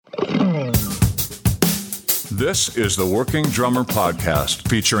This is the Working Drummer Podcast,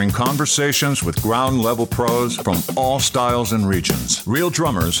 featuring conversations with ground-level pros from all styles and regions. Real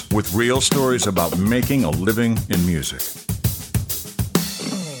drummers with real stories about making a living in music.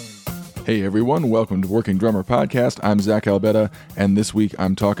 Hey everyone, welcome to Working Drummer Podcast. I'm Zach Albetta, and this week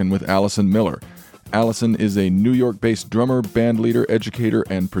I'm talking with Allison Miller. Allison is a New York-based drummer, band leader, educator,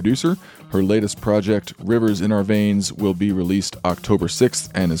 and producer. Her latest project, Rivers in Our Veins, will be released October 6th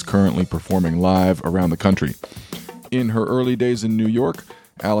and is currently performing live around the country. In her early days in New York,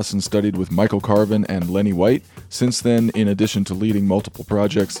 Allison studied with Michael Carvin and Lenny White. Since then, in addition to leading multiple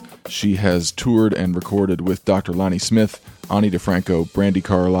projects, she has toured and recorded with Dr. Lonnie Smith, DiFanco, Brandi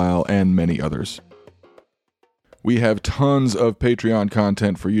Carlisle, and many others. We have tons of Patreon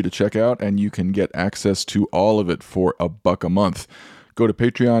content for you to check out, and you can get access to all of it for $1 a month. Go to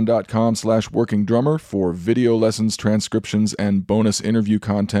patreon.com/workingdrummer for video lessons, transcriptions, and bonus interview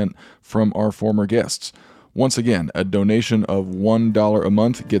content from our former guests. Once again, a donation of $1 a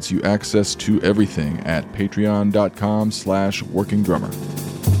month gets you access to everything at patreon.com/workingdrummer.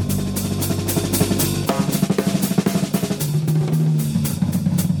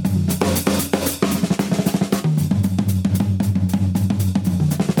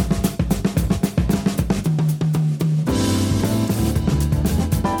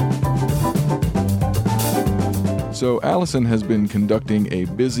 So Allison has been conducting a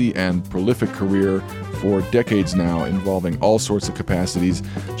busy and prolific career for decades now, involving all sorts of capacities.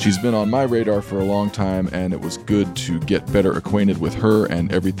 She's been on my radar for a long time, and it was good to get better acquainted with her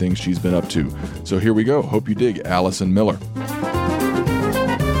and everything she's been up to. So here we go. Hope you dig Allison Miller.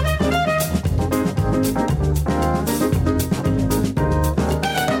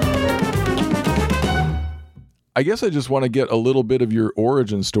 I guess I just want to get a little bit of your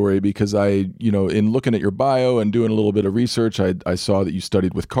origin story because in looking at your bio and doing a little bit of research, I saw that you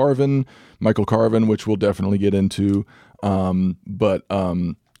studied with Michael Carvin, which we'll definitely get into. But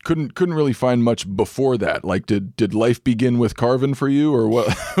couldn't really find much before that. Like, did life begin with Carvin for you, or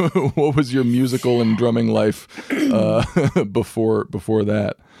what? What was your musical and drumming life before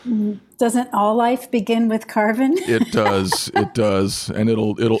that? Doesn't all life begin with Carvin? It does, and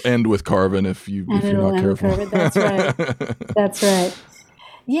it'll end with Carvin if you're not careful. That's right. That's right.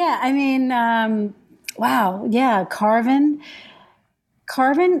 Yeah, I mean, wow, yeah, Carvin.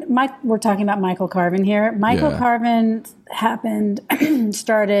 We're talking about Michael Carvin here. Michael Carvin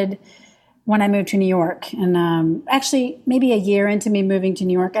started when I moved to New York, and actually maybe a year into me moving to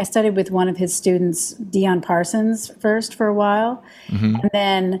New York, I studied with one of his students, Dion Parsons, first for a while, and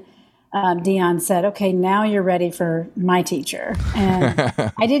then Dion said, "Okay, now you're ready for my teacher." And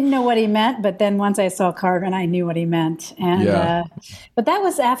I didn't know what he meant, but then once I saw Carvin, I knew what he meant. And but that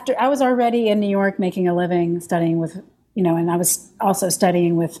was after I was already in New York making a living studying with, and I was also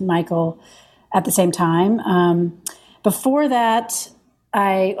studying with Michael at the same time. Before that,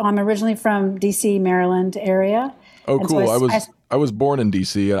 I'm originally from D.C., Maryland area. Oh, and cool. So I was born in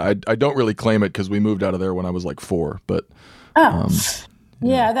D.C. I don't really claim it because we moved out of there when I was like 4. But I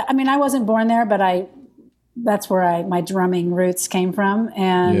wasn't born there, but that's where my drumming roots came from.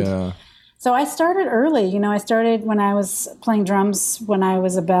 And so I started early. I started when I was playing drums when I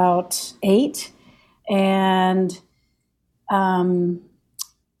was about 8, and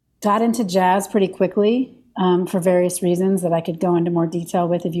got into jazz pretty quickly. For various reasons that I could go into more detail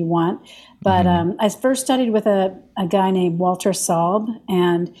with if you want. But I first studied with a guy named Walter Salb,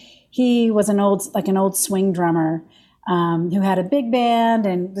 and he was an old swing drummer who had a big band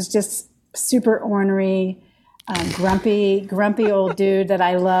and was just super ornery, grumpy old dude that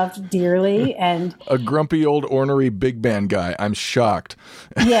I loved dearly. And a grumpy old ornery big band guy. I'm shocked.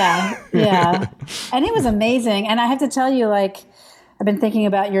 Yeah. And it was amazing. And I have to tell you, I've been thinking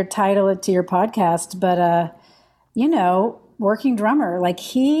about your title to your podcast, but, working drummer,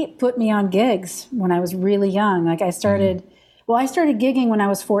 he put me on gigs when I was really young. I started gigging when I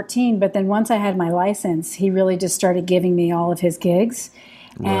was 14, but then once I had my license, he really just started giving me all of his gigs.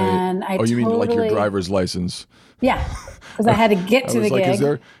 Right. And you mean like your driver's license? Yeah, because I had to get to the gig.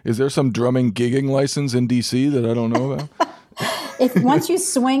 Is there some drumming gigging license in DC that I don't know about? Once you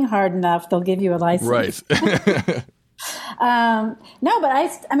swing hard enough, they'll give you a license. Right. No, but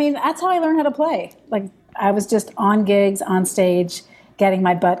I mean, that's how I learned how to play. I was just on gigs, on stage, getting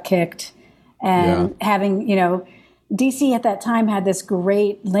my butt kicked, and having, DC at that time had this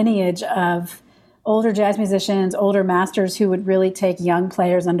great lineage of older jazz musicians, older masters who would really take young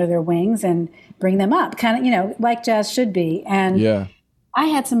players under their wings and bring them up, kind of, like jazz should be. And I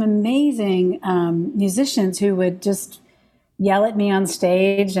had some amazing musicians who would just yell at me on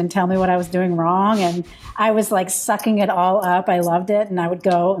stage and tell me what I was doing wrong. And I was sucking it all up. I loved it. And I would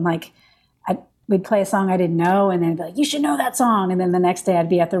go and we'd play a song I didn't know, and then be like, you should know that song. And then the next day I'd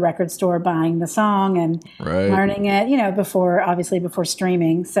be at the record store buying the song and learning it, before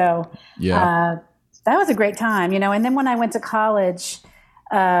streaming. So that was a great time, And then when I went to college,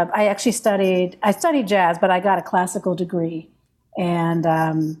 I studied jazz, but I got a classical degree. And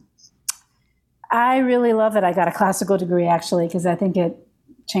I really love that I got a classical degree, actually, because I think it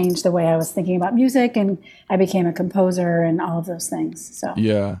changed the way I was thinking about music, and I became a composer and all of those things. So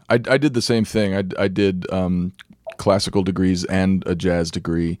yeah, I did the same thing. I did classical degrees and a jazz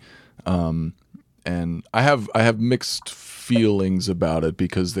degree, and I have mixed feelings about it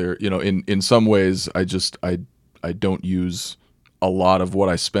because they're in some ways I don't use a lot of what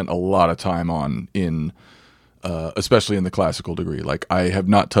I spent a lot of time on in especially in the classical degree. Like I have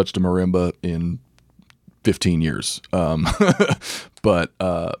not touched a marimba in 15 years. But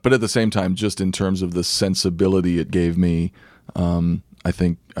at the same time, just in terms of the sensibility it gave me, I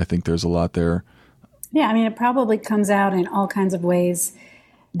think there's a lot there. Yeah. I mean, it probably comes out in all kinds of ways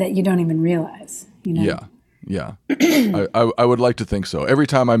that you don't even realize, Yeah. Yeah. I would like to think so. Every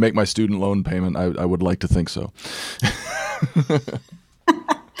time I make my student loan payment, I would like to think so.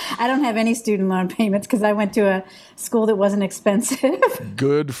 I don't have any student loan payments because I went to a school that wasn't expensive.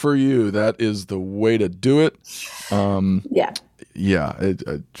 Good for you. That is the way to do it. Yeah. Yeah.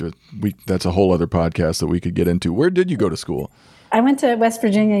 That's a whole other podcast that we could get into. Where did you go to school? I went to West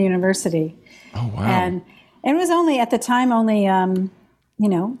Virginia University. Oh, wow. And it was at the time,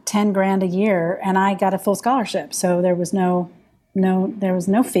 $10,000 a year, and I got a full scholarship. So there was no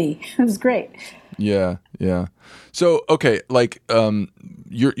fee. It was great. Yeah. Yeah. So, okay. Like,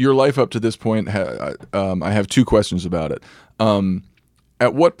 your life up to this point, I have two questions about it.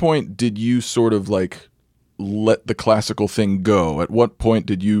 At what point did you sort of like let the classical thing go? At what point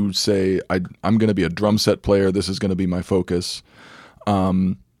did you say, I'm going to be a drum set player, this is going to be my focus?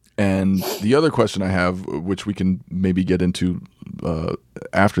 And the other question I have, which we can maybe get into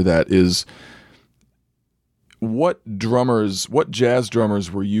after that, is what jazz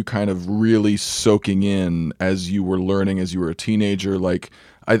drummers were you kind of really soaking in as you were learning, as you were a teenager? Like,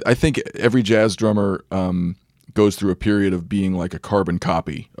 I think every jazz drummer goes through a period of being like a carbon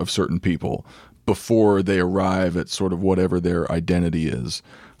copy of certain people before they arrive at sort of whatever their identity is.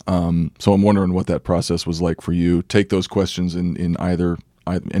 So I'm wondering what that process was like for you. Take those questions in either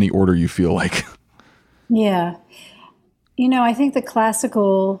any order you feel like. Yeah. I think the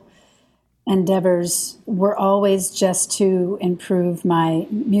classical endeavors were always just to improve my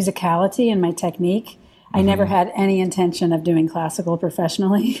musicality and my technique. I never had any intention of doing classical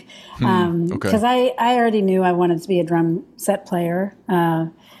professionally because I already knew I wanted to be a drum set player.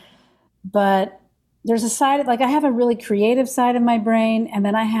 But there's a side, like I have a really creative side of my brain, and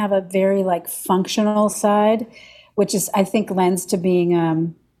then I have a very like functional side, which is, I think, lends to being,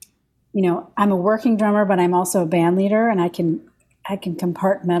 I'm a working drummer, but I'm also a band leader, and I can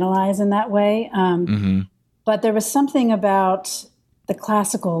compartmentalize in that way. But there was something about the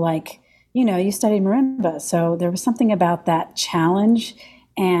classical, like, you studied marimba, so there was something about that challenge.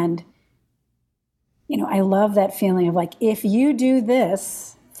 And, I love that feeling of like, if you do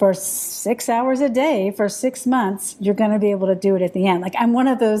this for 6 hours a day for 6 months, you're going to be able to do it at the end. Like, I'm one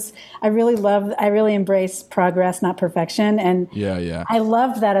of those, I really embrace progress, not perfection. And yeah. I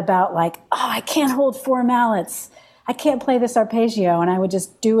loved that about like, I can't hold 4 mallets. I can't play this arpeggio. And I would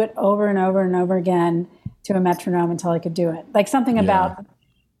just do it over and over and over again to a metronome until I could do it. Like something about,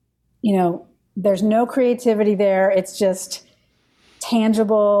 there's no creativity there. It's just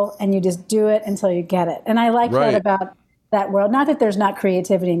tangible, and you just do it until you get it. And I like that about that world. Not that there's not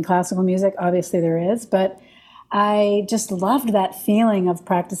creativity in classical music. Obviously there is, but I just loved that feeling of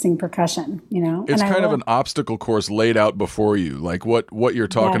practicing percussion, It's kind of an obstacle course laid out before you. Like what you're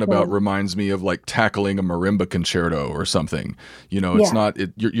talking about reminds me of like tackling a marimba concerto or something. It's not,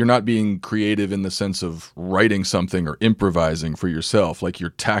 you're not being creative in the sense of writing something or improvising for yourself. Like you're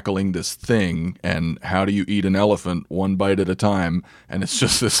tackling this thing, and how do you eat an elephant one bite at a time? And it's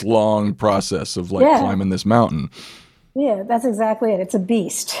just this long process of like climbing this mountain. Yeah, that's exactly it. It's a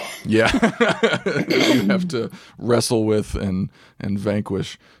beast. Yeah. You have to wrestle with and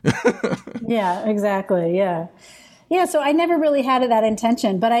vanquish. Yeah, exactly. Yeah. Yeah, so I never really had that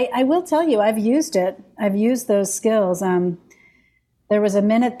intention, but I will tell you, I've used it. I've used those skills. There was a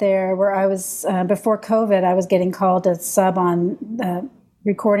minute there where I was, before COVID, I was getting called to sub on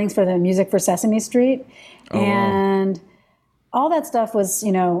recordings for the Music for Sesame Street. Oh, and all that stuff was,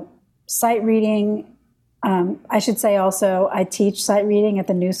 sight reading. I should say also, I teach sight reading at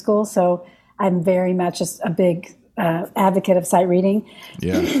the New School, so I'm very much a big advocate of sight reading.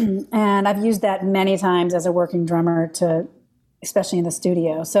 Yeah. And I've used that many times as a working drummer to especially in the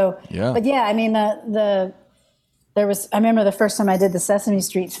studio. So, yeah. But yeah, I mean, I remember the first time I did the Sesame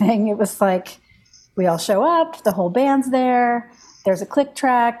Street thing, it was like, we all show up, the whole band's there, there's a click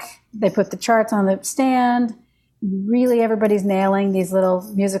track, they put the charts on the stand, really everybody's nailing these little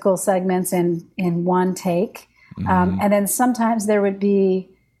musical segments in one take. And then sometimes there would be,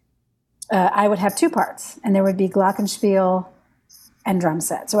 I would have two parts, and there would be glockenspiel and drum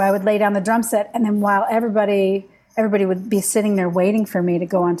set. So I would lay down the drum set, and then while everybody would be sitting there waiting for me to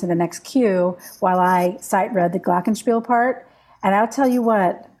go on to the next cue while I sight read the glockenspiel part. And I'll tell you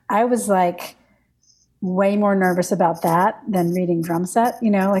what, I was like way more nervous about that than reading drum set,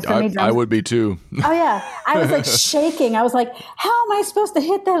 like for me, I would be too. Oh yeah. I was like shaking. I was like, how am I supposed to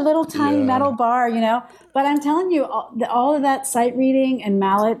hit that little tiny metal bar, But I'm telling you, all of that sight reading and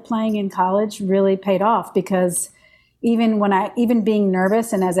mallet playing in college really paid off, because even being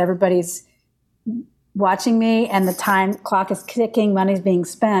nervous, and as everybody's watching me and the time clock is ticking, money's being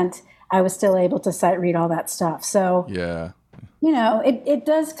spent, I was still able to sight read all that stuff. So yeah. It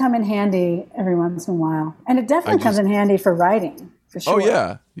does come in handy every once in a while. And it definitely comes in handy for writing, for sure. Oh,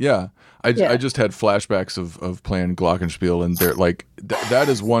 yeah. Yeah. I just had flashbacks of playing glockenspiel, and they're like, that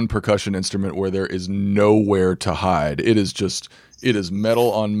is one percussion instrument where there is nowhere to hide. It is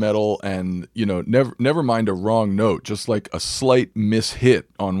metal on metal, and, never mind a wrong note, just like a slight mishit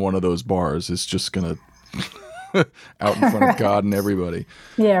on one of those bars is just going to out in front of God and everybody.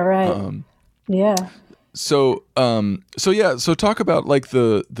 Yeah, right. Yeah. So talk about like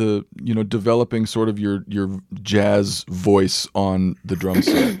the developing sort of your jazz voice on the drum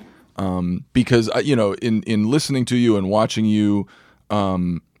set, because in listening to you and watching you,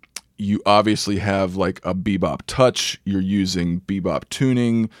 you obviously have like a bebop touch. You're using bebop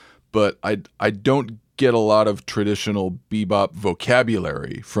tuning, but I don't get a lot of traditional bebop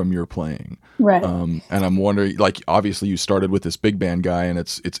vocabulary from your playing. Right. And I'm wondering, like, obviously you started with this big band guy, and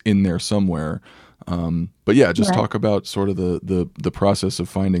it's in there somewhere. But yeah, just talk about sort of the process of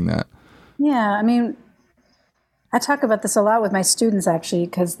finding that. Yeah, I mean, I talk about this a lot with my students, actually,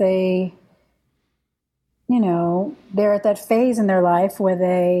 because they, they're at that phase in their life where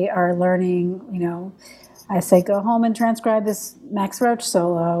they are learning, I say, go home and transcribe this Max Roach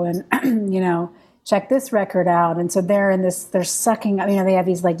solo, and, check this record out. And so they're sucking, they have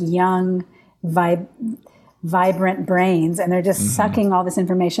these like young, vibrant brains, and they're just sucking all this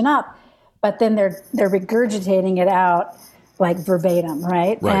information up. But then they're regurgitating it out like verbatim,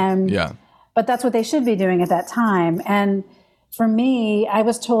 right? Right. But that's what they should be doing at that time. And for me, I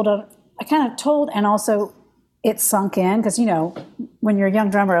was told, and also it sunk in, because when you're a young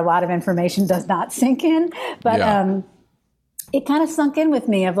drummer, a lot of information does not sink in. But it kind of sunk in with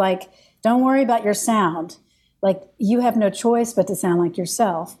me of like, don't worry about your sound. Like, you have no choice but to sound like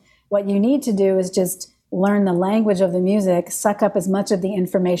yourself. What you need to do is just learn the language of the music, suck up as much of the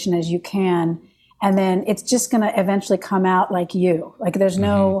information as you can, and then it's just going to eventually come out like you. Like, there's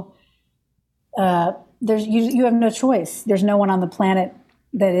no, you have no choice. There's no one on the planet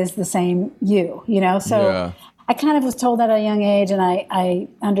that is the same you, So I kind of was told that at a young age, and I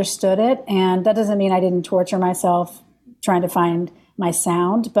understood it. And that doesn't mean I didn't torture myself trying to find my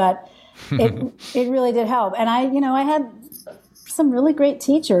sound, but it really did help. And I had some really great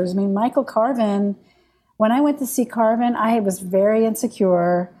teachers. I mean, Michael Carvin. When I went to see Carvin, I was very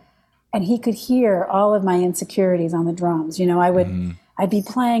insecure, and he could hear all of my insecurities on the drums. I'd be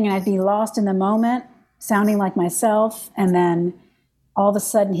playing and I'd be lost in the moment, sounding like myself. And then all of a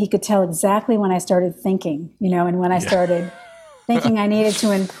sudden he could tell exactly when I started thinking, and when I started thinking I needed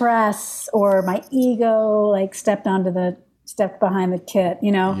to impress, or my ego like stepped behind the kit,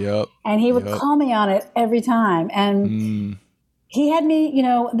 Yep. And he would call me on it every time. And he had me,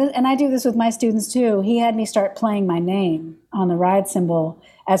 and I do this with my students too. He had me start playing my name on the ride cymbal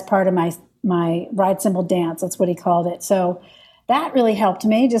as part of my ride cymbal dance. That's what he called it. So that really helped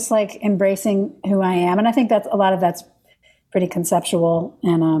me, just like embracing who I am. And I think that's a lot of that's pretty conceptual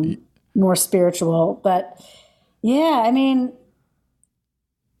and more spiritual. But yeah, I mean,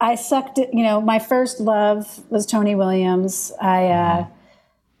 I sucked it. My first love was Tony Williams.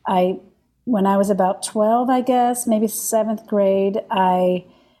 When I was about 12, I guess, maybe 7th grade, I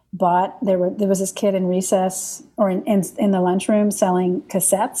bought, there was this kid in recess, or in the lunchroom, selling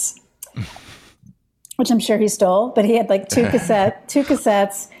cassettes, which I'm sure he stole, but he had like two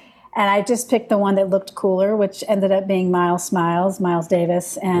cassettes, and I just picked the one that looked cooler, which ended up being Miles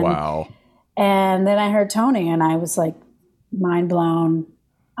Davis. And, wow. And then I heard Tony, and I was like, mind blown.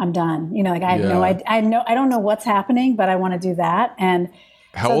 I'm done. I don't know what's happening, but I want to do that. And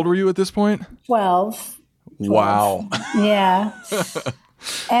how old were you at this point? 12. Wow. Yeah.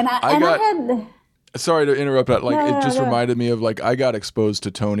 And I had Sorry to interrupt that. Like, No, it just no. reminded me of, like, I got exposed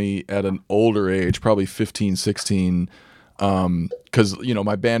to Tony at an older age, probably 15, 16. Cause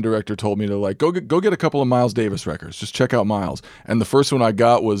my band director told me to like, go get a couple of Miles Davis records. Just check out Miles. And the first one I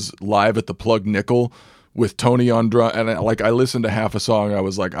got was Live at the Plug Nickel with Tony on drum. And I listened to half a song. I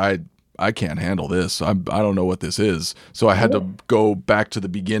was like, I can't handle this. I don't know what this is. So I had to go back to the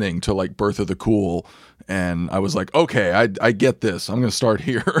beginning to like Birth of the Cool. And I was like, okay, I get this. I'm going to start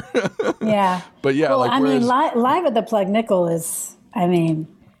here. Yeah. But yeah, well, Live at the Plug Nickel is,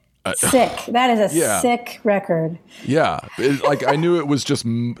 sick. That is a sick record. Yeah. I knew it was just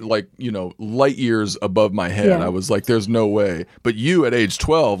light years above my head. Yeah. I was like, there's no way. But you at age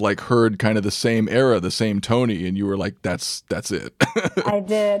 12, like heard kind of the same era, the same Tony. And you were like, that's it. I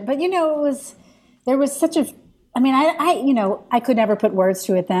did. But there was such a, I could never put words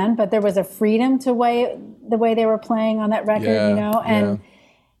to it then, but there was a freedom to the way they were playing on that record,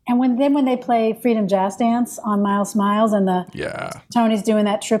 and when they play Freedom Jazz Dance on Miles Miles and Tony's doing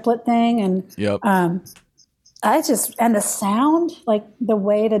that triplet thing and and the sound, like the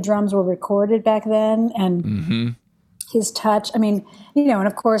way the drums were recorded back then and his touch. And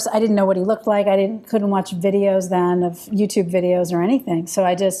of course I didn't know what he looked like. Couldn't watch videos then of YouTube videos or anything. So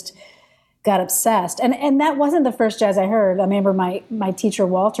I just got obsessed. And that wasn't the first jazz I heard. I remember my teacher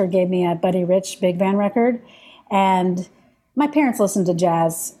Walter gave me a Buddy Rich big band record, and my parents listened to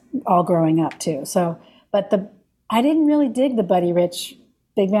jazz all growing up too. So, I didn't really dig the Buddy Rich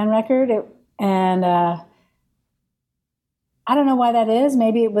big band record. I don't know why that is.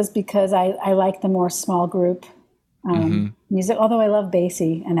 Maybe it was because I like the more small group music, although I love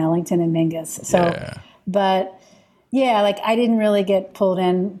Basie and Ellington and Mingus. So, I didn't really get pulled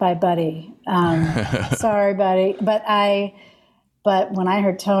in by Buddy. Sorry, Buddy. But when I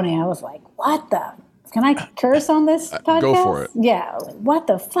heard Tony, I was like, what the? Can I curse on this podcast? Go for it. Yeah. Like, what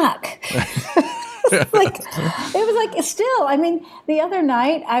the fuck? It was like still, the other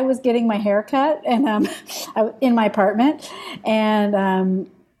night I was getting my hair cut and in my apartment, and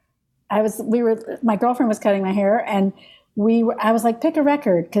my girlfriend was cutting my hair, and I was like, pick a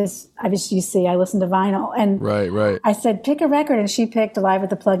record, because I listen to vinyl, and right. I said, pick a record, and she picked Live at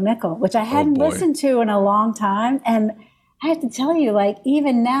the Plug Nickel, which I hadn't listened to in a long time. And I have to tell you, like,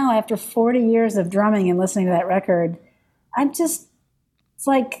 even now after 40 years of drumming and listening to that record, it's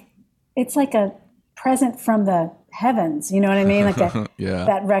like a present from the heavens. You know what I mean? Like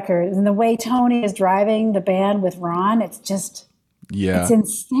that record, and the way Tony is driving the band with Ron, it's just, it's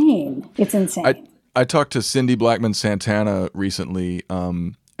insane. It's insane. I talked to Cindy Blackman Santana recently,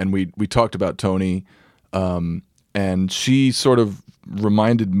 and we talked about Tony, and she sort of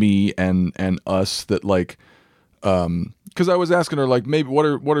reminded me and us that, like, because I was asking her, like, maybe what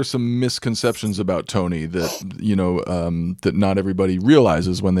are some misconceptions about Tony that that not everybody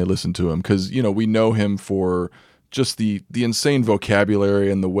realizes when they listen to him, because we know him for just the insane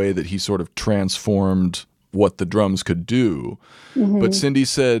vocabulary and the way that he sort of transformed what the drums could do. But Cindy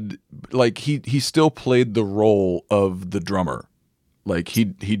said, like, he still played the role of the drummer. Like, he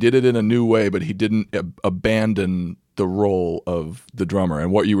did it in a new way, but he didn't abandon the role of the drummer. And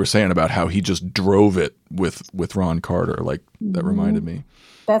what you were saying about how he just drove it with Ron Carter, like, that reminded me.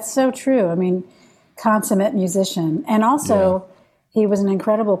 That's so true. Consummate musician. And also he was an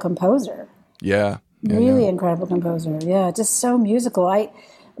incredible composer. Really incredible composer. Yeah, just so musical.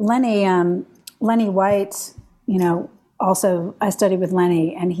 Lenny White, also I studied with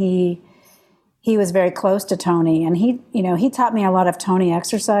Lenny, and he was very close to Tony, and he taught me a lot of Tony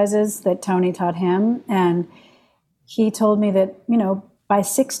exercises that Tony taught him. And he told me that, by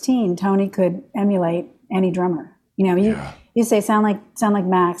 16, Tony could emulate any drummer. You say, sound like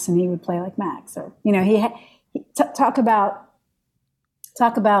Max, and he would play like Max, or, talk about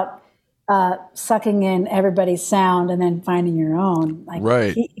sucking in everybody's sound and then finding your own. Like,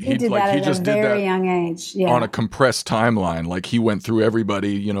 right. He did that at a very young age. Yeah. On a compressed timeline. Like, he went through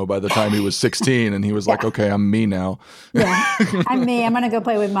everybody, by the time he was 16, and he was like, okay, I'm me now. Yeah. I'm me. I'm going to go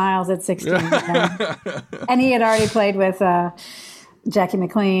play with Miles at 16. And he had already played with Jackie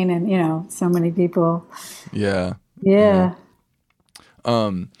McLean and, so many people. Yeah. Yeah.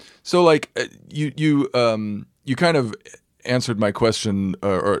 So, like, you kind of answered my question,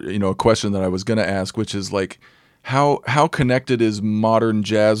 or a question that I was going to ask, which is, like, how connected is modern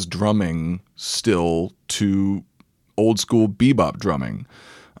jazz drumming still to old school bebop drumming?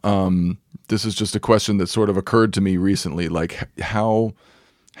 This is just a question that sort of occurred to me recently. Like, how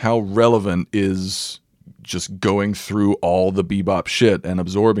relevant is just going through all the bebop shit and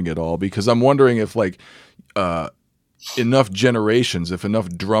absorbing it all? Because I'm wondering if, like, enough generations, if enough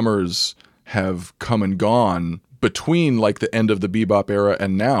drummers have come and gone between like the end of the bebop era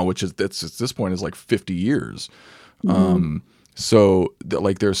and now, which is at this point is like 50 years. So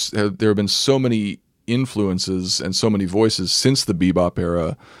like there have been so many influences and so many voices since the bebop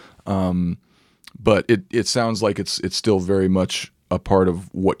era. But it sounds like it's still very much a part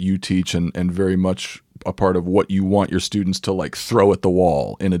of what you teach and very much a part of what you want your students to like throw at the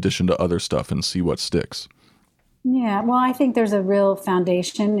wall in addition to other stuff and see what sticks. Yeah, well, I think there's a real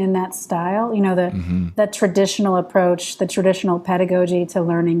foundation in that style. You know, the traditional approach, the traditional pedagogy to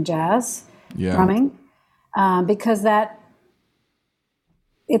learning jazz drumming, because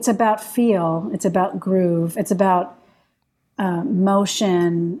it's about feel, it's about groove, it's about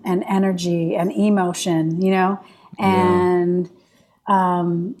motion and energy and emotion. You know, and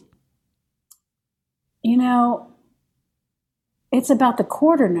you know. It's about the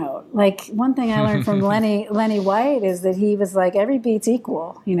quarter note. Like one thing I learned from Lenny White is that he was like, every beat's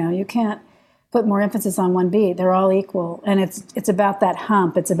equal. You know, you can't put more emphasis on one beat. They're all equal. And it's about that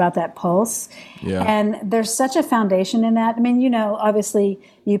hump. It's about that pulse. Yeah. And there's such a foundation in that. I mean, you know, obviously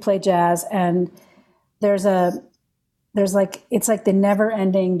you play jazz and it's like the never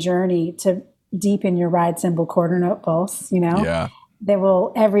ending journey to deepen your ride cymbal quarter note pulse, you know? Yeah. They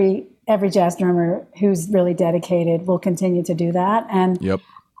will, every jazz drummer who's really dedicated will continue to do that. And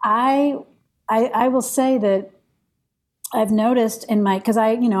I will say that I've noticed in my, because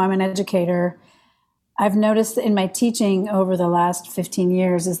I'm an educator, I've noticed in my teaching over the last 15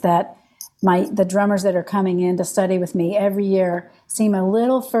 years is that the drummers that are coming in to study with me every year seem a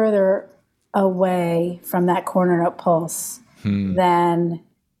little further away from that corner note pulse than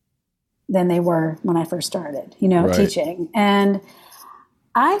they were when I first started, teaching. And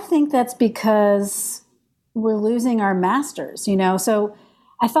I think that's because we're losing our masters, So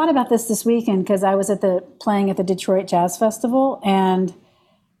I thought about this weekend because I was playing at the Detroit Jazz Festival, and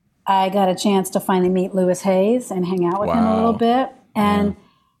I got a chance to finally meet Louis Hayes and hang out with him a little bit. And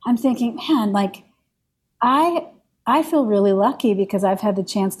I'm thinking, man, like I feel really lucky because I've had the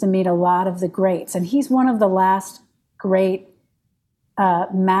chance to meet a lot of the greats, and he's one of the last great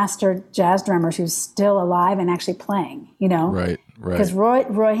master jazz drummers who's still alive and actually playing, Right. Because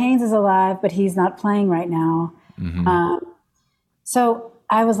Roy Haynes is alive, but he's not playing right now. Mm-hmm. So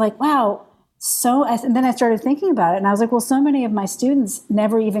I was like, wow. And then I started thinking about it, and I was like, well, so many of my students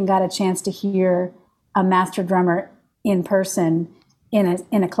never even got a chance to hear a master drummer in person in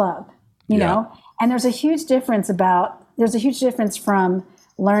a club, you know? And there's a huge difference from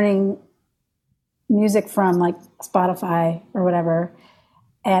learning music from like Spotify or whatever,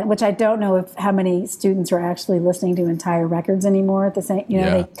 and which I don't know how many students are actually listening to entire records anymore at the same,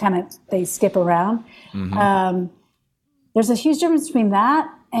 they skip around. Mm-hmm. There's a huge difference between that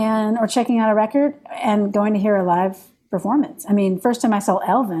or checking out a record and going to hear a live performance. I mean, first time I saw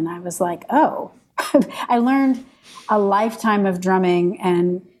Elvin, I was like, oh, I learned a lifetime of drumming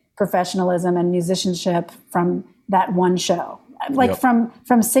and professionalism and musicianship from that one show. Like from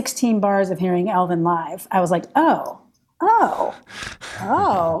 16 bars of hearing Elvin live, I was like, oh, it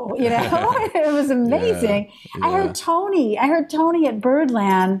was amazing. Yeah. I heard Tony at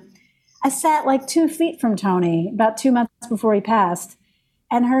Birdland. I sat like 2 feet from Tony about 2 months before he passed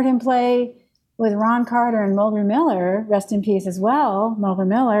and heard him play with Ron Carter and Mulder Miller, rest in peace as well, Mulder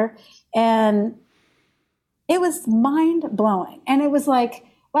Miller. And it was mind blowing. And it was like,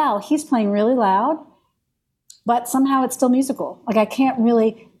 wow, he's playing really loud, but somehow it's still musical. Like I can't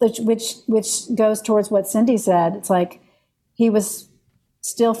really, which goes towards what Cindy said. It's like he was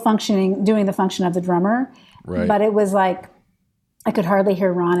still functioning, doing the function of the drummer, right. But it was like I could hardly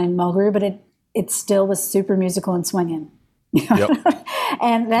hear Ron and Mulgrew, but it still was super musical and swinging. Yep.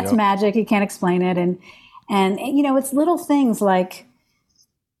 And that's magic. You can't explain it. And it's little things like,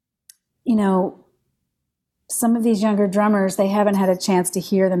 some of these younger drummers, they haven't had a chance to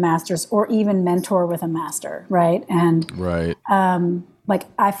hear the masters or even mentor with a master, right? And like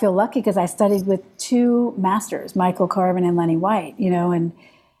I feel lucky because I studied with 2 masters, Michael Carvin and Lenny White, and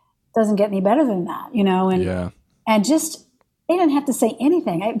it doesn't get any better than that, and just they didn't have to say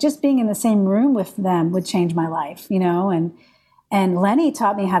anything. Just being in the same room with them would change my life, and Lenny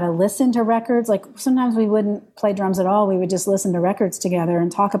taught me how to listen to records. Like sometimes we wouldn't play drums at all. We would just listen to records together and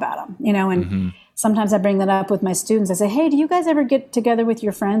talk about them, and sometimes I bring that up with my students. I say, hey, do you guys ever get together with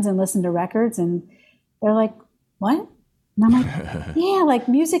your friends and listen to records? And they're like, what? And I'm like, yeah, like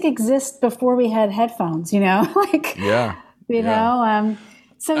music exists before we had headphones, like, I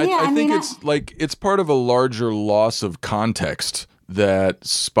think it's part of a larger loss of context that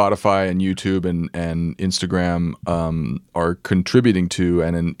Spotify and YouTube and Instagram are contributing to.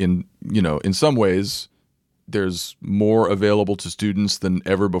 And in some ways, there's more available to students than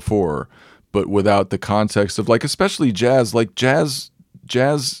ever before. but without the context of like, especially jazz, like jazz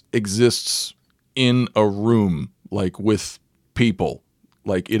exists in a room, like with people,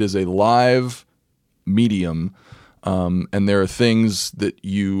 like it is a live medium. And there are things that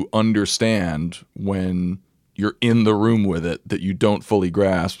you understand when you're in the room with it that you don't fully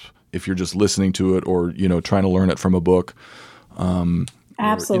grasp if you're just listening to it or, trying to learn it from a book.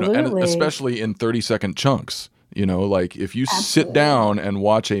 Absolutely. And especially in 30-second chunks, like if you sit down and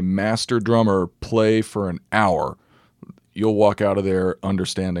watch a master drummer play for an hour, you'll walk out of there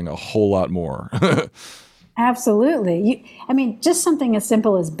understanding a whole lot more. Absolutely. Just something as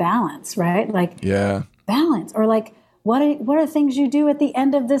simple as balance, right? Like balance, or like what are things you do at the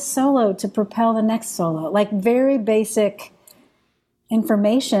end of this solo to propel the next solo? Like very basic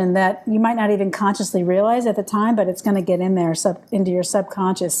information that you might not even consciously realize at the time, but it's going to get in there into your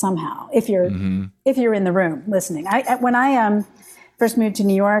subconscious somehow if you're in the room listening. When I first moved to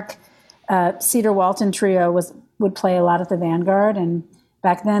New York, Cedar Walton Trio would play a lot at the Vanguard, and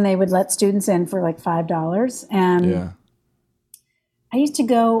back then they would let students in for like $5, and I used to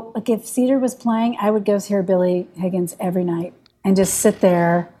go, like if Cedar was playing, I would go hear Billy Higgins every night and just sit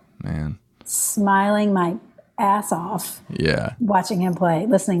there, smiling my ass off, watching him play,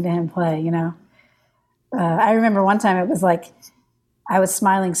 listening to him play, I remember one time it was like, I was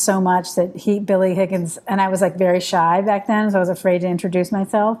smiling so much that Billy Higgins, and I was like very shy back then, so I was afraid to introduce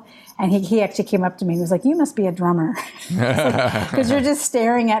myself. And he actually came up to me and was like, "You must be a drummer." Because you're just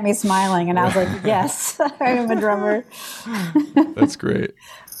staring at me smiling. And I was like, "Yes, I am a drummer." That's great.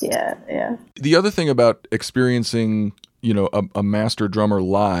 Yeah. The other thing about experiencing, a master drummer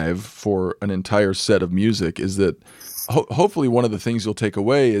live for an entire set of music is that hopefully one of the things you'll take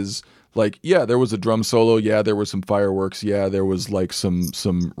away is, like, there was a drum solo. There was some fireworks. There was like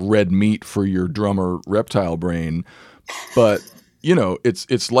some red meat for your drummer reptile brain. But,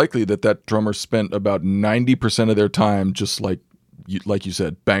 it's likely that drummer spent about 90% of their time just like you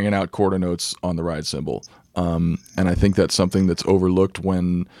said, banging out quarter notes on the ride cymbal. And I think that's something that's overlooked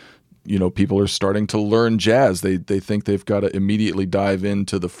when, people are starting to learn jazz. They think they've got to immediately dive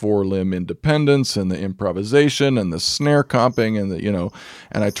into the 4-limb independence and the improvisation and the snare comping and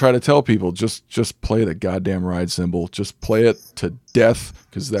and I try to tell people, just play the goddamn ride cymbal. Just play it to death,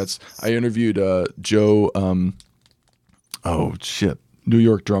 because I interviewed Joe, New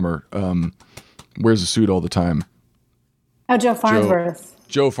York drummer, wears a suit all the time. Oh, Joe Farnsworth.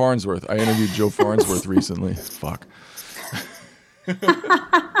 Joe Farnsworth. I interviewed Joe Farnsworth recently. Fuck.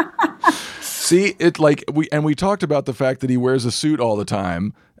 See, we talked about the fact that he wears a suit all the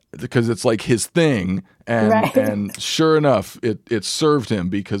time because it's like his thing, and sure enough, it served him,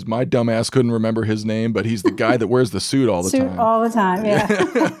 because my dumbass couldn't remember his name, but he's the guy that wears the suit all the time. All the time, yeah.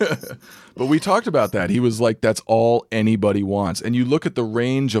 But we talked about that. He was like, that's all anybody wants. And you look at the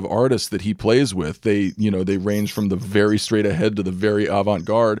range of artists that he plays with, they range from the very straight ahead to the very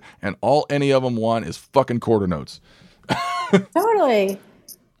avant-garde, and all any of them want is fucking quarter notes. Totally.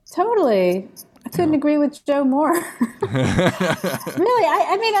 I couldn't agree with Joe more. Really,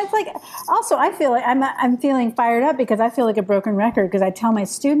 it's like, also I feel like I'm feeling fired up because I feel like a broken record, because I tell my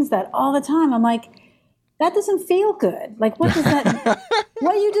students that all the time. I'm like, that doesn't feel good. Like, what does that,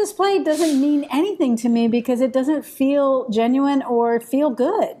 what you just played doesn't mean anything to me because it doesn't feel genuine or feel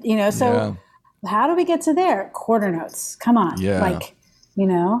good, so how do we get to there? Quarter notes. Come on. Yeah.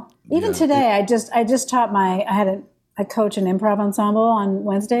 Even today, I just taught I coach an improv ensemble on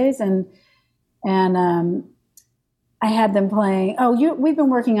Wednesdays, and I had them playing. We've been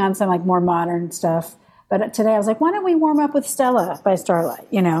working on some like more modern stuff, but today I was like, why don't we warm up with Stella by Starlight?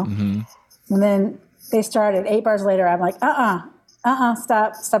 And then they started 8 bars later. I'm like, stop.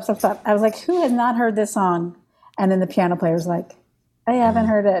 I was like, who has not heard this song? And then the piano player's like, I haven't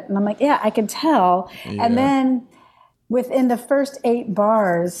heard it, and I'm like, yeah, I can tell. Yeah. And then within the first 8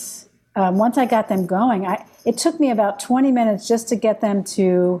 bars. Once I got them going, it took me about 20 minutes just to get them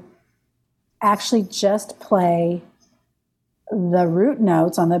to actually just play the root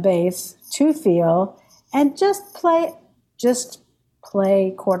notes on the bass to feel, and just play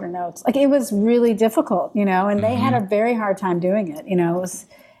quarter notes. Like, it was really difficult, and they had a very hard time doing it. It was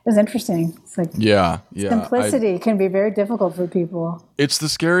interesting. It's like, simplicity can be very difficult for people. It's the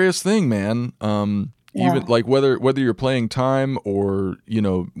scariest thing, man. Even like whether you're playing time or,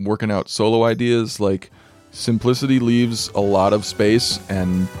 working out solo ideas, like simplicity leaves a lot of space,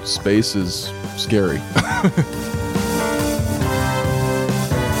 and space is scary.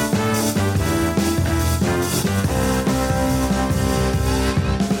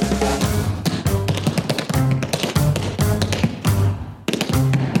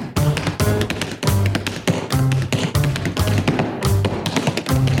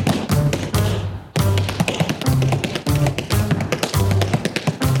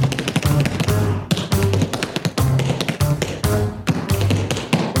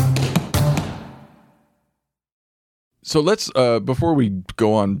 So let's, before we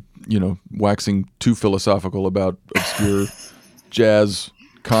go on, waxing too philosophical about obscure jazz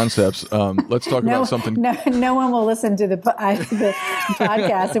concepts, let's talk about something. No one will listen to the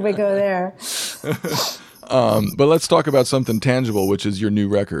podcast if we go there. But let's talk about something tangible, which is your new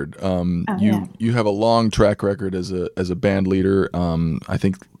record. You have a long track record as a band leader. I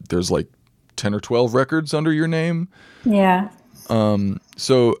think there's like 10 or 12 records under your name. Yeah.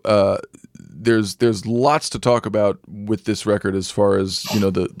 So there's lots to talk about with this record as far as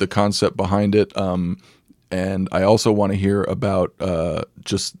the concept behind it. And I also want to hear about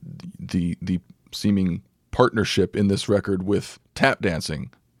just the seeming partnership in this record with tap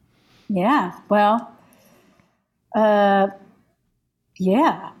dancing. Yeah. Well. Where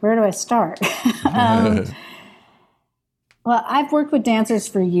do I start? Well, I've worked with dancers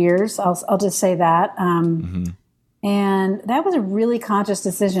for years. I'll just say that. And that was a really conscious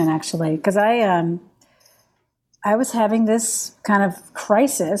decision, actually, because I was having this kind of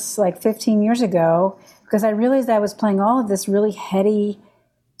crisis like 15 years ago, because I realized I was playing all of this really heady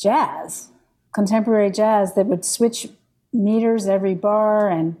jazz, contemporary jazz that would switch meters every bar,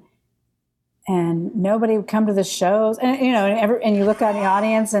 and nobody would come to the shows. And and you look out in the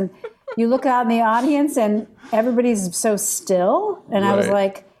audience, and everybody's so still. And right. I was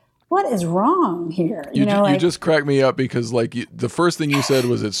like, what is wrong here? You just cracked me up because the first thing you said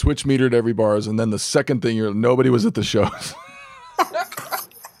was it switch metered every bars, and then the second thing nobody was at the shows.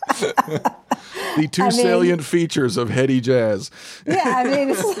 The two salient features of heady jazz. Yeah,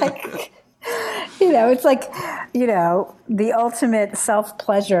 it's like, it's like, the ultimate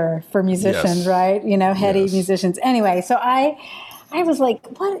self-pleasure for musicians, yes. Right? Heady yes. musicians. Anyway, so I was like,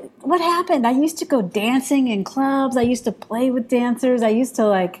 what happened? I used to go dancing in clubs. I used to play with dancers. I used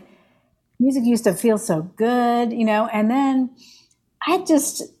to music used to feel so good, and then I do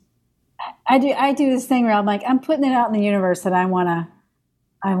this thing where I'm like, I'm putting it out in the universe that I want to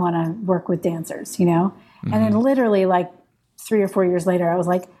work with dancers, Mm-hmm. And then literally 3 or 4 years later, I was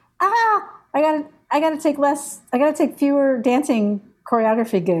like, I gotta take fewer dancing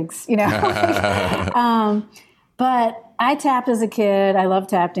choreography gigs, but I tapped as a kid. I love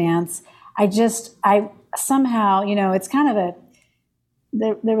tap dance. I somehow, it's kind of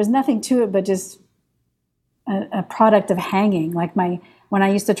there was nothing to it, but just a product of hanging. When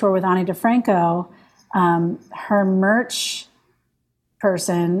I used to tour with DiFanco, her merch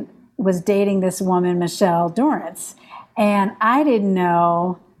person was dating this woman, Michelle Dorrance. And I didn't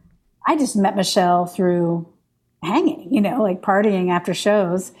know, I just met Michelle through hanging, partying after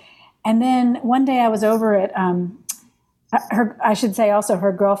shows. And then one day I was over at, I should say also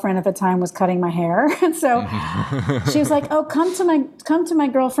her girlfriend at the time was cutting my hair. And so she was like, oh, come to my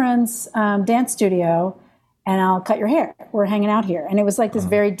girlfriend's dance studio and I'll cut your hair. We're hanging out here. And it was like this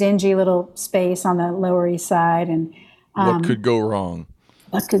very dingy little space on the Lower East Side. And what could go wrong?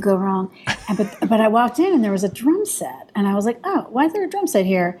 What could go wrong? But I walked in and there was a drum set, and I was like, oh, why is there a drum set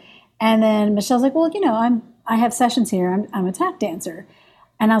here? And then Michelle's like, well, I have sessions here. I'm a tap dancer.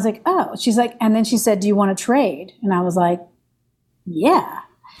 And I was like, oh, she's like, and then she said, do you want to trade? And I was like, yeah.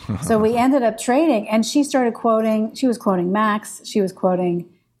 So we ended up trading, and she was quoting Max. She was quoting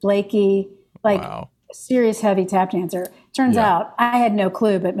Blakey, wow. Serious heavy tap dancer. Turns out I had no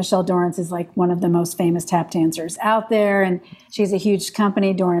clue, but Michelle Dorrance is one of the most famous tap dancers out there. And she's a huge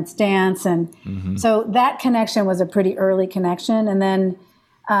company, Dorrance Dance. And so that connection was a pretty early connection. And then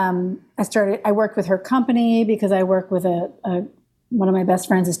I worked with her company because I work with one of my best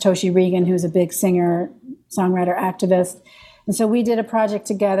friends is Toshi Regan, who's a big singer, songwriter, activist. And so we did a project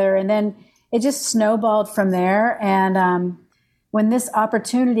together, and then it just snowballed from there. And when this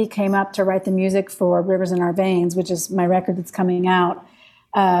opportunity came up to write the music for Rivers in Our Veins, which is my record that's coming out,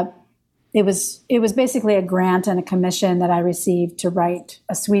 it was basically a grant and a commission that I received to write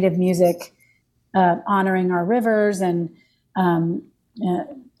a suite of music honoring our rivers. And I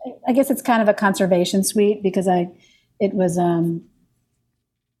guess it's kind of a conservation suite because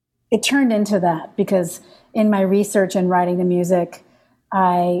it turned into that, because in my research and writing the music,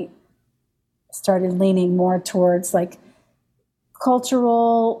 I started leaning more towards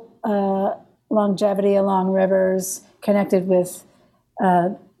cultural longevity along rivers, connected with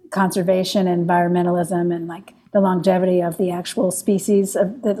conservation and environmentalism, and the longevity of the actual species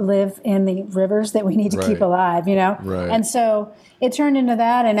that live in the rivers that we need to keep alive, Right. And so it turned into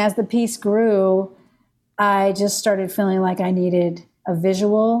that. And as the piece grew, I just started feeling like I needed a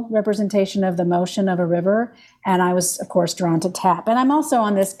visual representation of the motion of a river. And I was, of course, drawn to tap. And I'm also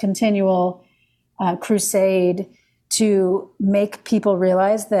on this continual crusade to make people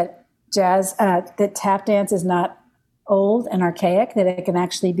realize that that tap dance is not old and archaic, that it can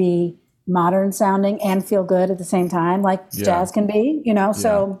actually be modern sounding and feel good at the same time, like jazz can be,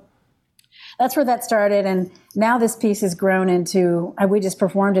 so that's where that started. And now this piece has grown into, we just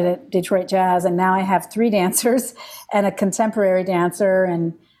performed it at Detroit Jazz, and now I have 3 dancers and a contemporary dancer,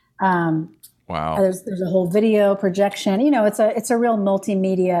 and wow, there's a whole video projection. It's a real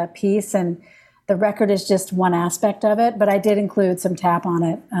multimedia piece, and the record is just one aspect of it, but I did include some tap on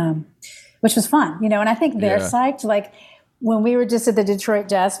it, which was fun, and I think they're psyched. Like when we were just at the Detroit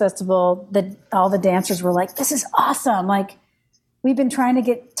Jazz Festival, all the dancers were like, this is awesome. Like, we've been trying to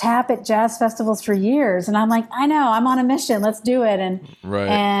get tap at jazz festivals for years. And I'm like, I know, I'm on a mission. Let's do it. And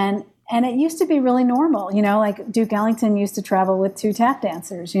it used to be really normal, like Duke Ellington used to travel with 2 tap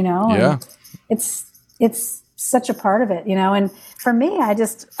dancers, and it's such a part of it, and for me, I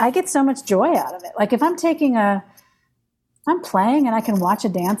get so much joy out of it. Like if I'm playing and I can watch a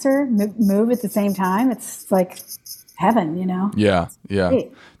dancer move at the same time, it's like heaven, Yeah.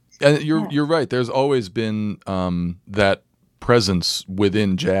 And you're right. There's always been that presence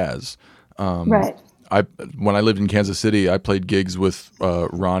within jazz. Right. When I lived in Kansas City, I played gigs with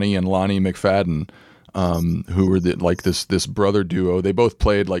Ronnie and Lonnie McFadden, who were this brother duo. They both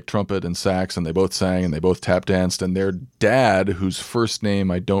played like trumpet and sax, and they both sang and they both tap danced. And their dad, whose first name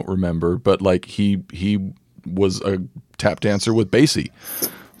I don't remember, but like he was a tap dancer with Basie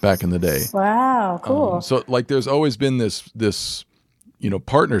back in the day. Wow, cool. So like there's always been this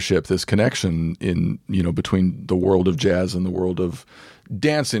partnership, this connection in, between the world of jazz and the world of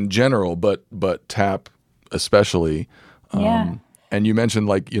dance in general, but tap especially. And you mentioned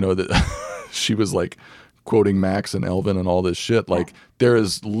that she was like quoting Max and Elvin and all this shit. Like there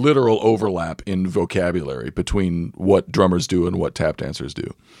is literal overlap in vocabulary between what drummers do and what tap dancers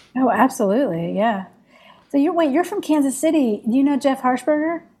do. Oh, absolutely. Yeah. So you're from Kansas City. Do you know Jeff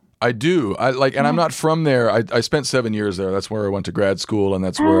Harshberger? I do. And I'm not from there. I spent 7 years there. That's where I went to grad school, and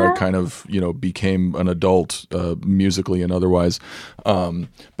that's where I kind of, became an adult musically and otherwise.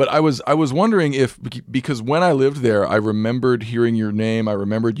 But I was wondering because when I lived there, I remembered hearing your name. I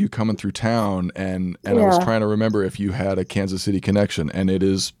remembered you coming through town, and I was trying to remember if you had a Kansas City connection, and it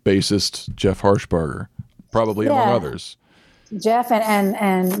is bassist Jeff Harshberger, probably among others. Jeff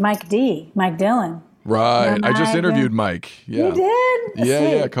and Mike Dillon. Right. I just interviewed Mike. Yeah. You did?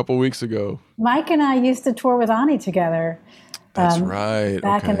 Yeah, a couple weeks ago. Mike and I used to tour with Ani together. That's right.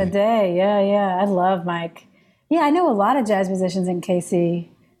 Back in the day. Yeah. I love Mike. Yeah, I know a lot of jazz musicians in KC.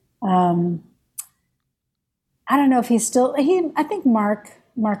 I don't know if he's still, I think Mark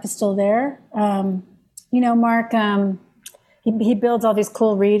is still there. Mark, he builds all these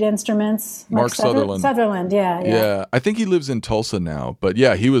cool reed instruments. Mark Sutherland. Sutherland, yeah. Yeah, I think he lives in Tulsa now. But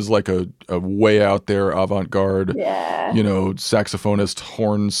yeah, he was like a way out there avant-garde, saxophonist,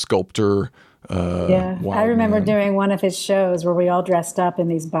 horn sculptor. I remember doing one of his shows where we all dressed up in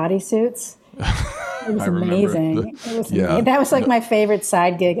these bodysuits. It was amazing. That was like my favorite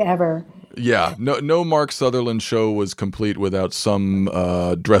side gig ever. Yeah, no Mark Sutherland show was complete without some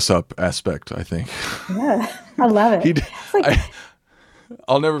dress-up aspect, I think. Yeah, I love it.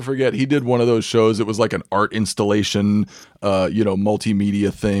 I'll never forget, he did one of those shows. It was like an art installation,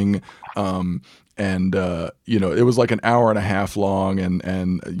 multimedia thing. It was like an hour and a half long,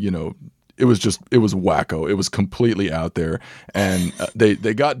 and it was wacko. It was completely out there. And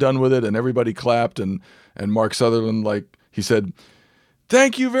they got done with it, and everybody clapped, and Mark Sutherland, he said,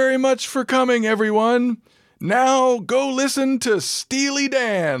 "Thank you very much for coming, everyone. Now go listen to Steely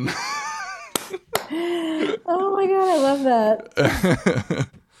Dan." Oh my God, I love that.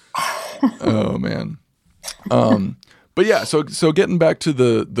 Oh man. But yeah, so getting back to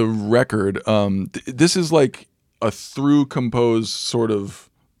the record, this is like a through composed sort of.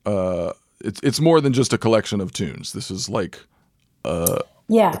 It's more than just a collection of tunes. This is like a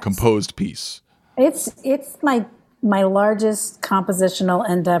composed piece. It's my largest compositional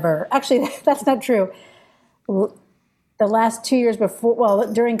endeavor. Actually, that's not true. The last 2 years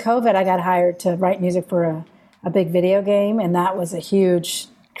during COVID, I got hired to write music for a big video game, and that was a huge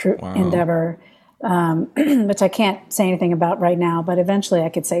endeavor, which I can't say anything about right now, but eventually I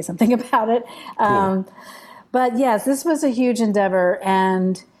could say something about it. Cool. But yes, this was a huge endeavor,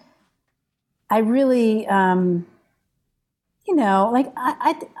 and I really, I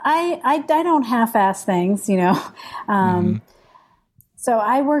don't half-ass things, So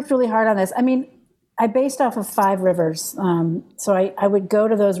I worked really hard on this. I mean, I based off of 5 rivers. So I would go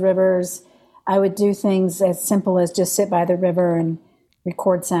to those rivers. I would do things as simple as just sit by the river and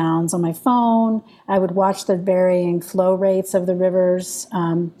record sounds on my phone. I would watch the varying flow rates of the rivers.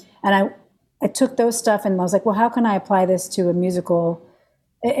 And I took those stuff and I was like, well, how can I apply this to in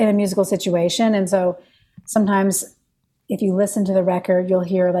a musical situation? And so sometimes, if you listen to the record, you'll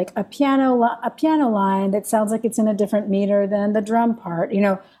hear like a piano line that sounds like it's in a different meter than the drum part.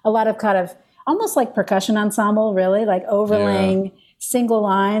 A lot of kind of almost like percussion ensemble, really, like overlaying single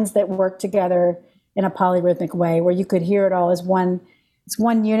lines that work together in a polyrhythmic way, where you could hear it all as one. It's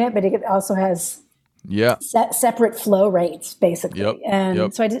one unit, but it also has separate flow rates, basically. Yep.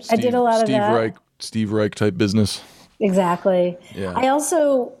 And so I did a lot of that. Steve Reich type business. Exactly. Yeah. I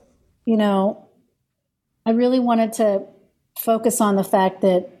also, I really wanted to focus on the fact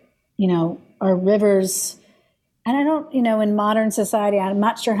that, our rivers, and I don't, in modern society, I'm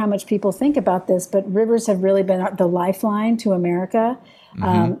not sure how much people think about this, but rivers have really been the lifeline to America,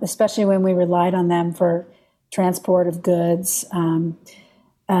 especially when we relied on them for transport of goods,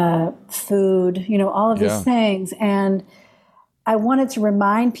 food, all of these things. And I wanted to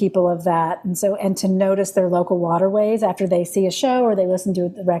remind people of that. And to notice their local waterways after they see a show or they listen to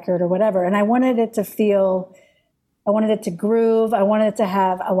the record or whatever. And I wanted it to groove. I wanted it to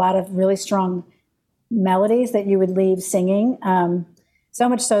have a lot of really strong melodies that you would leave singing. So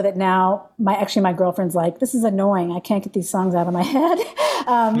much so that now my girlfriend's like, this is annoying. I can't get these songs out of my head.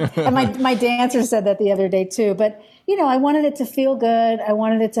 And my dancer said that the other day too. But, I wanted it to feel good. I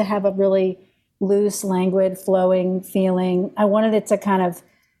wanted it to have a really loose, languid, flowing feeling. I wanted it to kind of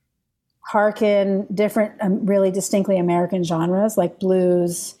hearken different, really distinctly American genres like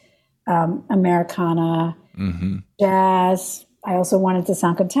blues, Americana, jazz. I also wanted to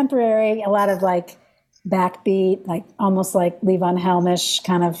sound contemporary, a lot of like backbeat, like almost like Lee Von Helmish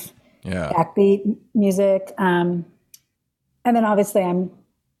kind of backbeat music. And then obviously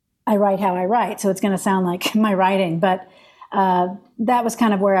I write how I write, so it's going to sound like my writing. But that was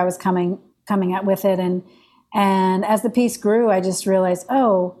kind of where I was coming at with it. And as the piece grew, I just realized,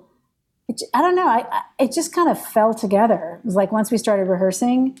 I don't know, it just kind of fell together. It was like once we started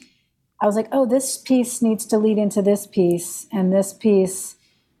rehearsing, I was like, this piece needs to lead into this piece, and this piece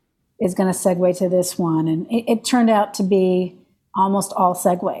is going to segue to this one. And it turned out to be almost all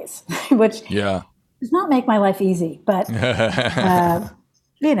segues, which does not make my life easy. But,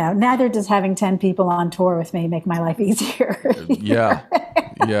 neither does having 10 people on tour with me make my life easier. Yeah.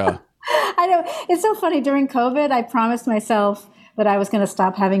 I know. It's so funny. During COVID, I promised myself that I was going to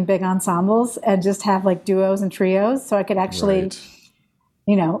stop having big ensembles and just have like duos and trios so I could actually,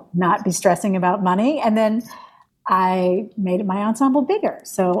 not be stressing about money. And then I made my ensemble bigger.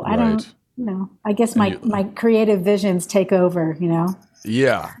 So I don't, I guess my creative visions take over,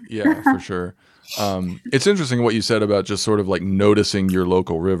 Yeah, for sure. It's interesting what you said about just sort of like noticing your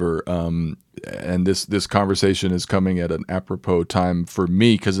local river. And this conversation is coming at an apropos time for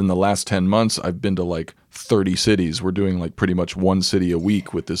me, because in the last 10 months, I've been to like 30 cities. We're doing like pretty much one city a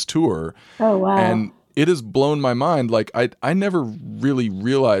week with this tour. Oh, wow. And it has blown my mind. Like I never really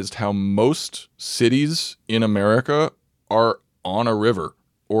realized how most cities in America are on a river,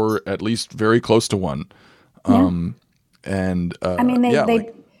 or at least very close to one. Because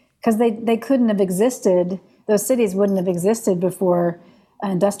they couldn't have existed. Those cities wouldn't have existed before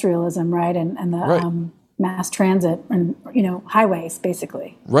industrialism, right? And the mass transit and highways,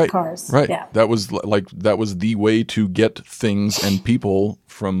 basically, cars. Right. Yeah. That was the way to get things and people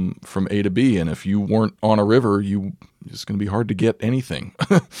from A to B. And if you weren't on a river, it's going to be hard to get anything.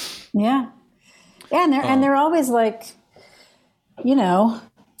 Yeah. And they're always like,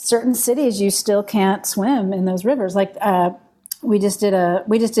 certain cities you still can't swim in those rivers. Like we just did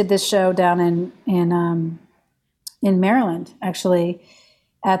this show down in Maryland, actually,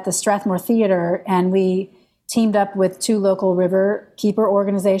 at the Strathmore Theater, and we teamed up with 2 local river keeper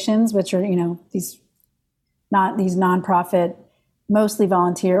organizations, which are these nonprofit, mostly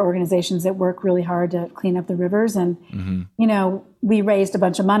volunteer organizations that work really hard to clean up the rivers. And we raised a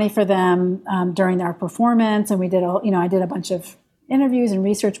bunch of money for them during our performance, and we did I did a bunch of interviews and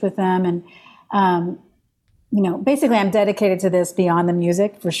research with them, and basically I'm dedicated to this beyond the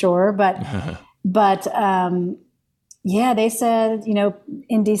music for sure. But they said,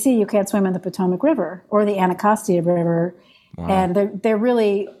 in DC, you can't swim in the Potomac River or the Anacostia River. Wow. And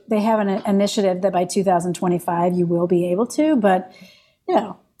they have an initiative that by 2025 you will be able to, but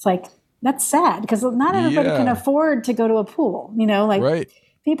it's like, that's sad because not everybody can afford to go to a pool,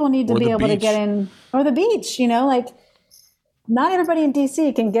 people need to be able to get in, or the beach, not everybody in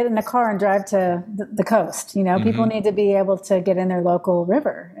DC can get in a car and drive to the coast. People need to be able to get in their local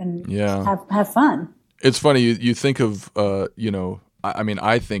river and have fun. It's funny. You think of,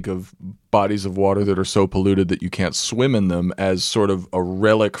 I think of bodies of water that are so polluted that you can't swim in them as sort of a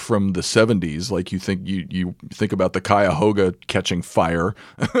relic from the 70s. Like you think about the Cuyahoga catching fire,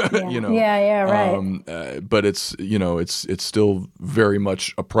 right. But it's still very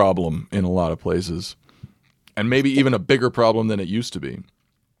much a problem in a lot of places. And maybe even a bigger problem than it used to be.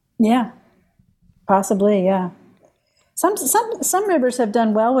 Yeah, possibly. Yeah. Some rivers have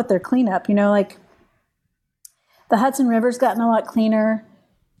done well with their cleanup. Like the Hudson River's gotten a lot cleaner,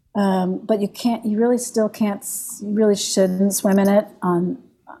 but you really shouldn't swim in it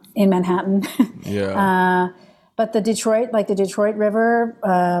in Manhattan. Yeah. But the Detroit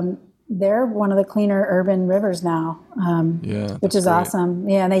River, they're one of the cleaner urban rivers now, which is great. Awesome.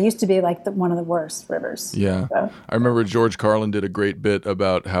 Yeah, and they used to be like one of the worst rivers. Yeah, so. I remember George Carlin did a great bit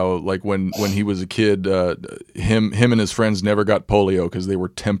about how, like, when he was a kid, him and his friends never got polio because they were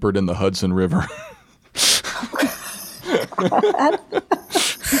tempered in the Hudson River.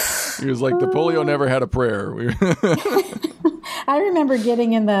 He was like, the polio never had a prayer. I remember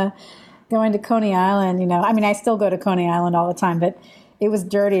going to Coney Island. I still go to Coney Island all the time, but it was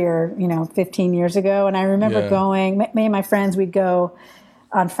dirtier, 15 years ago. And I remember going, me and my friends, we'd go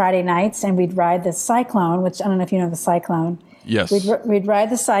on Friday nights and we'd ride the Cyclone, which I don't know if you know the Cyclone. Yes. We'd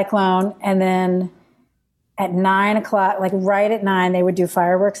ride the Cyclone, and then at 9 o'clock, like right at 9, they would do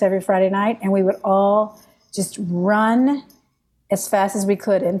fireworks every Friday night. And we would all just run as fast as we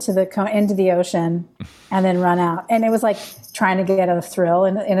could into the ocean and then run out. And it was like trying to get a thrill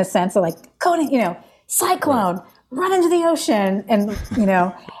in a sense of like, Coney, Cyclone. Right. Run into the ocean, and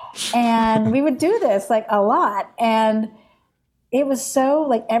and we would do this like a lot. And it was so,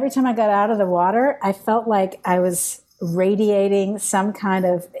 like, every time I got out of the water, I felt like I was radiating some kind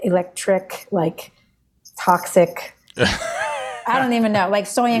of electric, like, toxic, I don't even know, like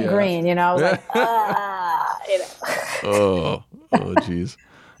Soylent Green, I was like, Oh, geez.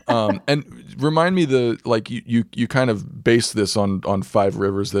 And remind me you kind of base this on 5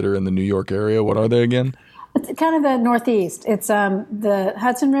 rivers that are in the New York area. What are they again? It's kind of the Northeast. It's the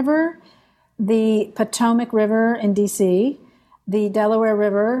Hudson River, the Potomac River in D.C., the Delaware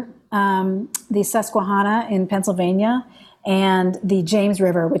River, the Susquehanna in Pennsylvania, and the James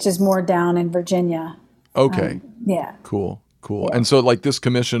River, which is more down in Virginia. Okay. Yeah. Cool. Yeah. And so, like, this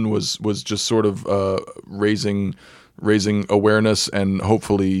commission was just sort of raising awareness and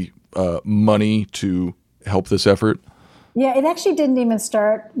hopefully money to help this effort. Yeah, it actually didn't even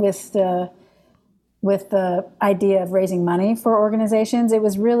start with the idea of raising money for organizations. It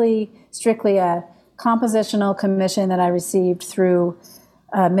was really strictly a compositional commission that I received through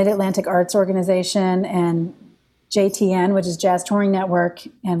Mid-Atlantic Arts Organization and JTN, which is Jazz Touring Network,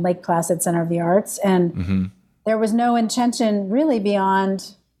 and Lake Placid Center of the Arts. And there was no intention really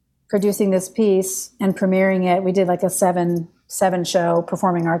beyond producing this piece and premiering it. We did like a seven show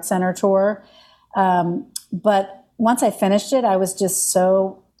Performing Arts Center tour. But once I finished it, I was just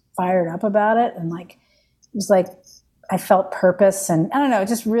so fired up about it, and like, it was like I felt purpose, and I don't know,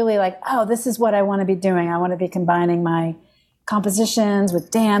 just really like, oh, this is what I want to be doing. I want to be combining my compositions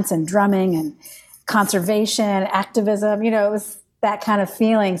with dance and drumming and conservation, activism. It was that kind of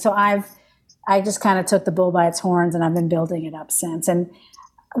feeling. So I just kind of took the bull by its horns, and I've been building it up since. And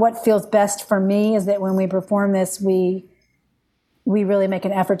what feels best for me is that when we perform this, we really make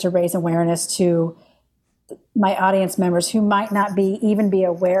an effort to raise awareness to my audience members who might not even be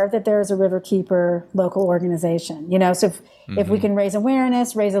aware that there is a Riverkeeper local organization. So if we can raise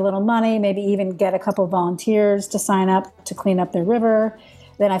awareness, raise a little money, maybe even get a couple of volunteers to sign up to clean up their river,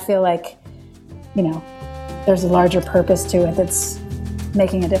 then I feel like, there's a larger purpose to it that's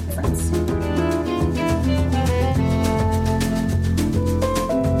making a difference.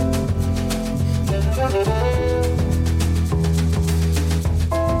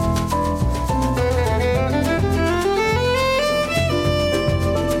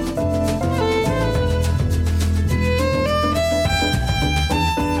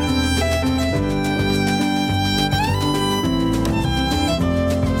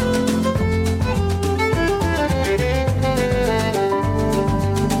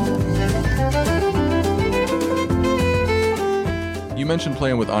 Mentioned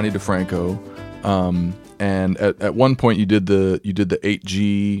playing with Ani DiFranco, and at one point you did the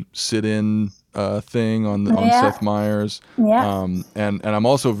 8G sit-in thing on Seth Meyers. Yeah. And I'm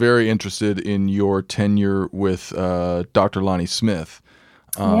also very interested in your tenure with Dr. Lonnie Smith.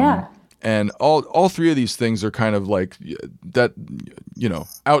 And all 3 of these things are kind of like that,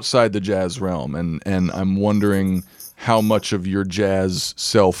 outside the jazz realm, and I'm wondering how much of your jazz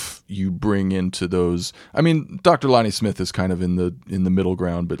self you bring into those. I mean, Dr. Lonnie Smith is kind of in the middle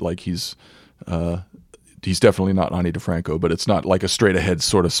ground, but like he's definitely not Ani DiFranco, but it's not like a straight ahead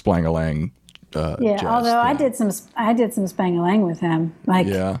sort of splang-a-lang. Jazz although thing. I did some spang-a-lang with him,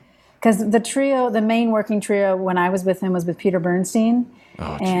 because the main working trio when I was with him was with Peter Bernstein,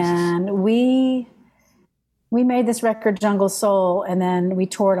 and we made this record, Jungle Soul, and then we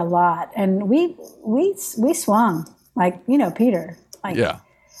toured a lot, and we swung like, you know, Peter. Like,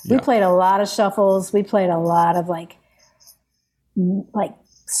 we played a lot of shuffles. We played a lot of like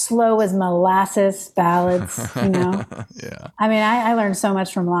slow as molasses ballads, you know? I mean, I learned so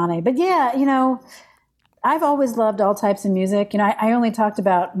much from Lonnie. But yeah, you know, I've always loved all types of music. You know, I only talked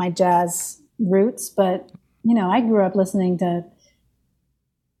about my jazz roots, but, you know, I grew up listening to,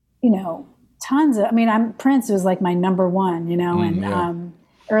 you know, tons of, I mean, Prince was like my number one, you know, and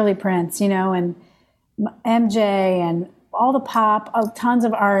early Prince, you know, and MJ and all the pop, tons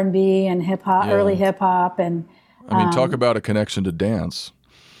of R&B and hip hop, early hip hop. And I mean, talk about a connection to dance.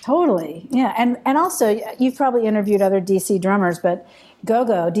 Totally. Yeah. And also you've probably interviewed other DC drummers, but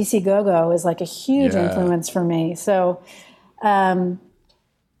DC Go-Go is like a huge influence for me. So, you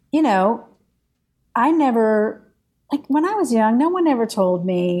know, I never, like when I was young, no one ever told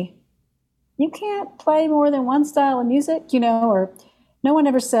me you can't play more than one style of music, you know, or no one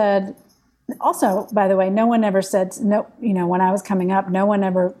ever said, also, by the way, no one ever said, no, you know, when I was coming up, no one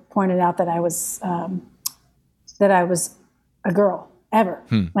ever pointed out that I was a girl. Ever.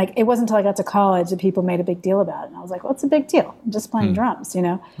 Like, it wasn't until I got to college that people made a big deal about it. And I was like, what's a big deal? I'm just playing drums, you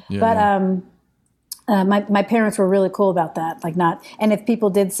know? My parents were really cool about that. Like, not, and if people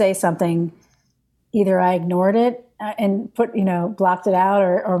did say something, either I ignored it and blocked it out,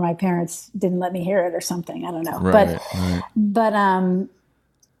 or my parents didn't let me hear it or something. I don't know. But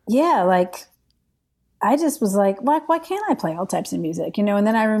yeah, like, I just was like, why can't I play all types of music? You know? And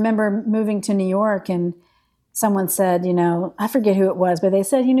then I remember moving to New York, and someone said, you know, I forget who it was, but they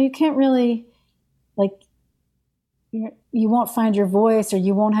said, you know, you can't really, like, you won't find your voice, or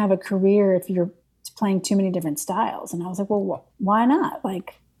you won't have a career if you're playing too many different styles. And I was like, well, why not?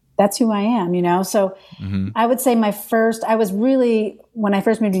 Like, that's who I am, you know? So I would say when I first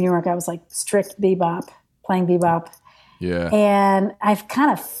moved to New York, I was like strict bebop, playing bebop. Yeah. And I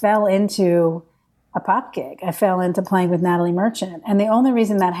kind of fell into a pop gig. I fell into playing with Natalie Merchant. And the only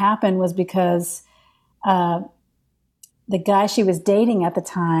reason that happened was because the guy she was dating at the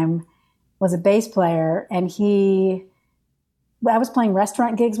time was a bass player, and I was playing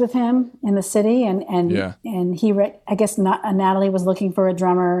restaurant gigs with him in the city, and I guess Natalie was looking for a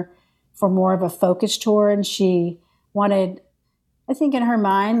drummer for more of a focus tour, and she wanted, I think in her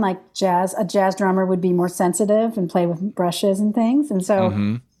mind, like a jazz drummer would be more sensitive and play with brushes and things, and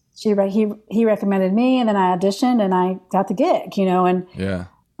so he recommended me, and then I auditioned and I got the gig, you know,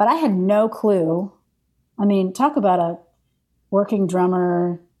 but I had no clue. I mean, talk about a working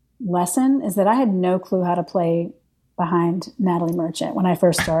drummer lesson, is that I had no clue how to play behind Natalie Merchant when I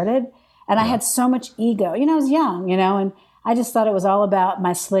first started. And I had so much ego, you know, I was young, you know, and I just thought it was all about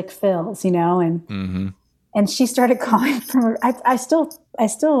my slick fills, you know, and she started calling from, I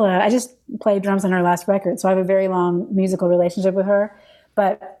just played drums on her last record. So I have a very long musical relationship with her,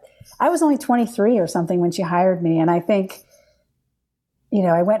 but I was only 23 or something when she hired me. And I think, you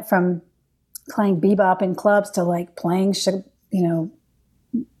know, I went from playing bebop in clubs to like playing, you know,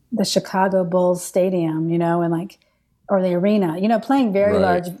 the Chicago Bulls Stadium, you know, and like, or the arena, you know, playing very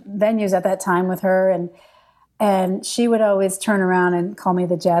large venues at that time with her. And she would always turn around and call me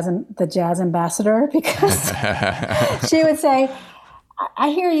the jazz ambassador, because she would say,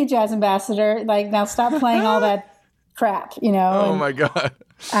 I hear you, jazz ambassador. Like, now stop playing all that crap, you know? Oh my God.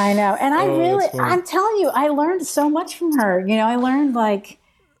 I know. And I'm telling you, I learned so much from her. You know, I learned like,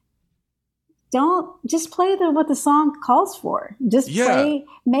 don't just play what the song calls for. Just play,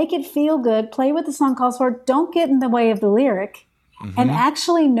 make it feel good. Play what the song calls for. Don't get in the way of the lyric, and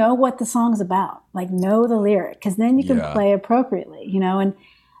actually know what the song's about. Like, know the lyric, because then you can play appropriately, you know? And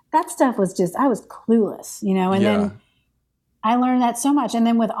that stuff was just, I was clueless, you know? And then I learned that so much. And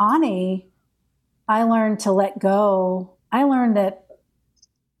then with Ani, I learned to let go. I learned that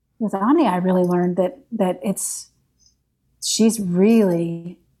with Ani, I really learned that she's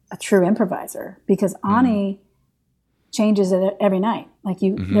really a true improviser, because Ani changes it every night. Like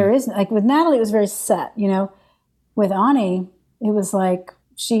there is, like with Natalie, it was very set, you know. With Ani, it was like,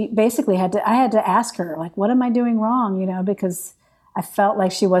 she basically I had to ask her, like, what am I doing wrong? You know, because I felt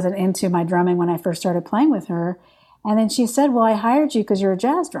like she wasn't into my drumming when I first started playing with her. And then she said, well, I hired you because you're a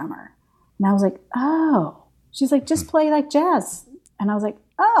jazz drummer. And I was like, oh. She's like, just play like jazz. And I was like,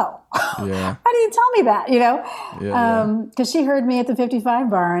 oh, why didn't you tell me that, you know? Because she heard me at the 55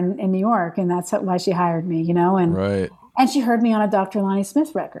 bar in New York, and that's why she hired me, you know? And and she heard me on a Dr. Lonnie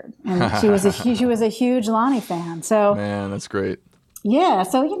Smith record, and she was a huge Lonnie fan. So, man, that's great. Yeah,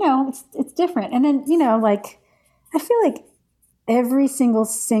 so, you know, it's different. And then, you know, like, I feel like every single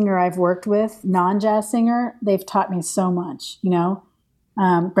singer I've worked with, non-jazz singer, they've taught me so much, you know?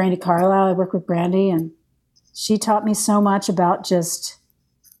 Brandi Carlisle, I worked with Brandi, and she taught me so much about just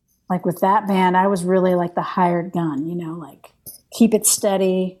like with that band, I was really like the hired gun, like keep it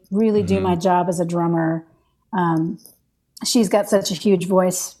steady, really do my job as a drummer. She's got such a huge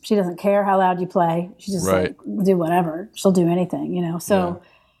voice. She doesn't care how loud you play. She just like, do whatever. She'll do anything, So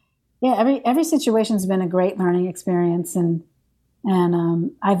every situation's been a great learning experience, and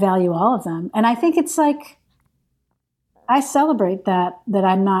I value all of them. And I think it's like I celebrate that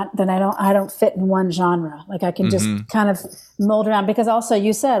I don't fit in one genre. Like I can just kind of mold around, because also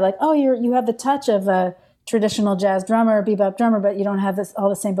you said like, oh, you have the touch of a traditional jazz drummer, bebop drummer, but you don't have all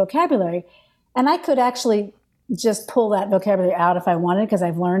the same vocabulary. And I could actually just pull that vocabulary out if I wanted, because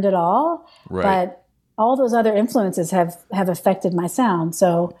I've learned it all. Right. But all those other influences have affected my sound.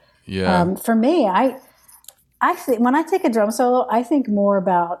 So for me, I think when I take a drum solo, I think more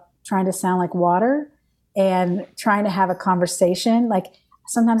about trying to sound like water and trying to have a conversation. Like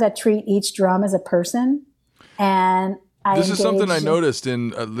sometimes I treat each drum as a person, and this is something I noticed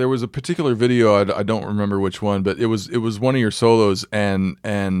in there was a particular video, I don't remember which one, but it was one of your solos,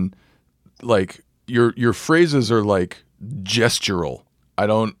 and like your phrases are like gestural.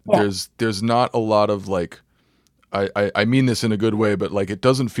 There's not a lot of like, I mean this in a good way, but like it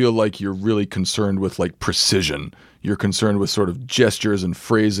doesn't feel like you're really concerned with like precision. You're concerned with sort of gestures and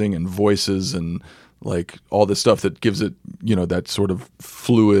phrasing and voices and like all this stuff that gives it, that sort of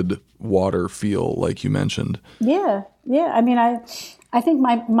fluid water feel, like you mentioned. Yeah. I mean, I think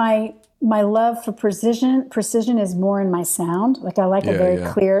my love for precision is more in my sound. Like I like a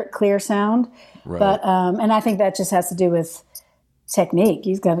very clear sound. Right. But and I think that just has to do with technique.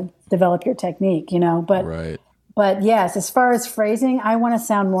 You've got to develop your technique, But But yes, as far as phrasing, I want to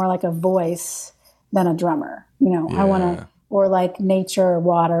sound more like a voice than a drummer. I want to, or like nature or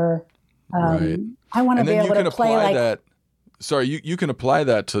water. I want to be able to play like that. Sorry, you can apply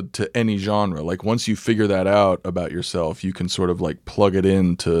that to any genre. Like once you figure that out about yourself, you can sort of like plug it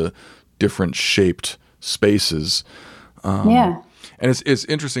into different shaped spaces. And it's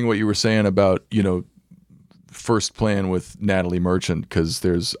interesting what you were saying about, first playing with Natalie Merchant,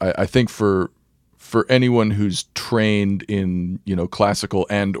 because I think for anyone who's trained in, classical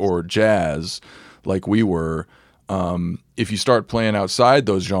and or jazz, like we were, if you start playing outside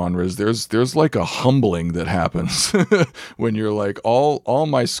those genres, there's like a humbling that happens when you're like, all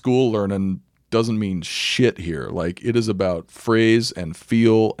my school learning doesn't mean shit here. Like it is about phrase and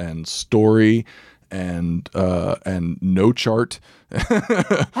feel and story and no chart.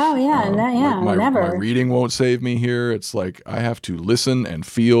 My reading won't save me here. It's like I have to listen and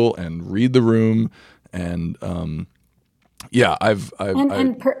feel and read the room, and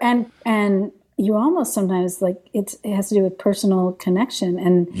and you almost sometimes like it has to do with personal connection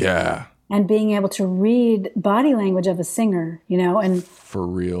and being able to read body language of a singer, and for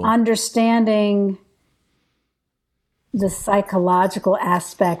real understanding the psychological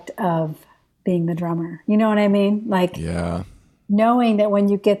aspect of being the drummer. You know what I mean? Like knowing that when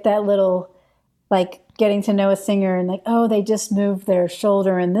you get that little, like getting to know a singer and like, oh, they just moved their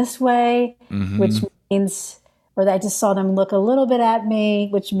shoulder in this way, which means, or I just saw them look a little bit at me,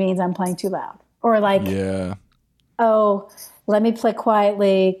 which means I'm playing too loud. Or like, oh, let me play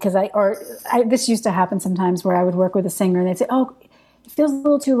quietly, because this used to happen sometimes where I would work with a singer and they'd say, oh, it feels a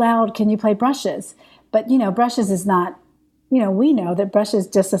little too loud. Can you play brushes? But, brushes is not, we know that brushes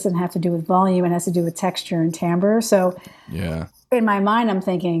just doesn't have to do with volume. It has to do with texture and timbre. So in my mind, I'm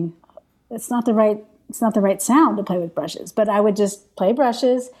thinking it's not the right sound to play with brushes, but I would just play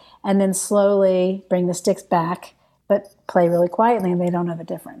brushes and then slowly bring the sticks back, but play really quietly, and they don't have a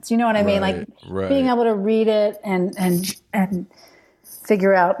difference. You know what I mean? Like being able to read it and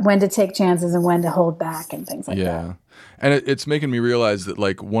figure out when to take chances and when to hold back and things like that. And it's making me realize that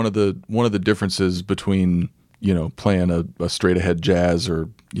like one of the differences between, playing a straight ahead jazz or,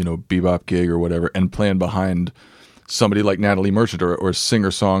 bebop gig or whatever, and playing behind somebody like Natalie Merchant or a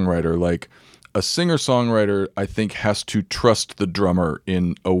singer-songwriter, like a singer-songwriter, I think, has to trust the drummer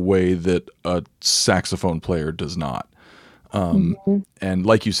in a way that a saxophone player does not. And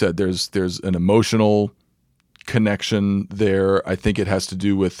like you said, there's an emotional connection there. I think it has to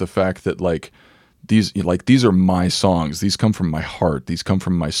do with the fact that these are my songs. These come from my heart. These come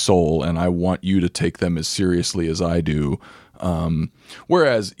from my soul, and I want you to take them as seriously as I do.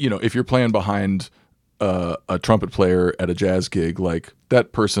 Whereas, if you're playing behind a trumpet player at a jazz gig, like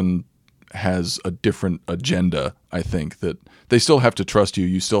that person has a different agenda. I think that they still have to trust you.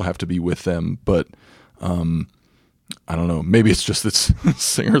 You still have to be with them. But I don't know. Maybe it's just that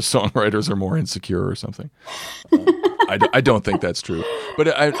singer-songwriters are more insecure or something. I don't think that's true.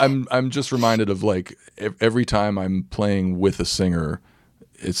 But I'm just reminded of like every time I'm playing with a singer,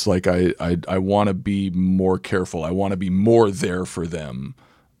 it's like I want to be more careful. I want to be more there for them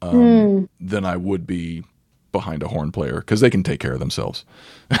than I would be behind a horn player, because they can take care of themselves.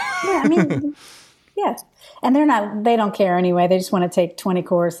 Yeah, I mean, yeah. And they don't care anyway. They just want to take 20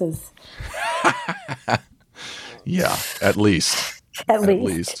 courses. Yeah, at least. At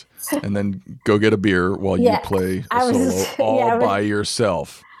least. And then go get a beer while you play a solo all by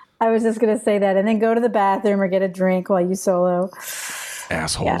yourself. I was just going to say that. And then go to the bathroom or get a drink while you solo.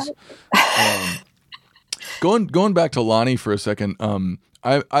 Assholes. Yeah. Going back to Lonnie for a second,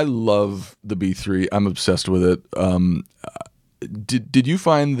 I love the B3. I'm obsessed with it. Did you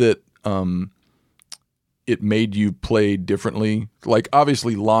find that it made you play differently? Like,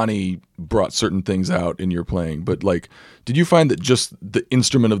 obviously Lonnie brought certain things out in your playing, but like, did you find that just the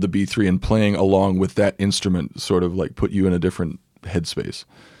instrument of the B3 and playing along with that instrument sort of like put you in a different headspace?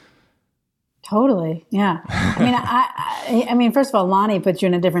 Totally. Yeah. I mean, first of all, Lonnie put you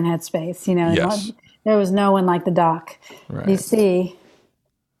in a different headspace. Yes. There was no one like the doc. Right. You see.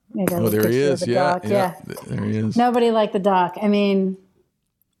 Oh, there he is. Yeah. There he is. Nobody like the doc. I mean,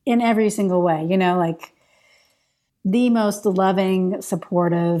 in every single way, like the most loving,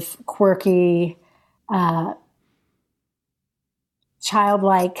 supportive, quirky,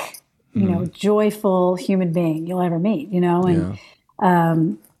 childlike, joyful human being you'll ever meet,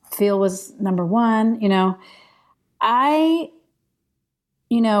 and Phil was number one.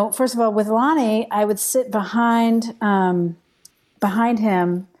 First of all, with Lonnie, I would sit behind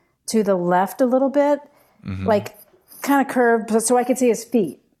him to the left a little bit, like kind of curved, so I could see his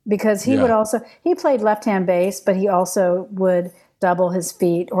feet, because he would also, he played left-hand bass, but he also would double his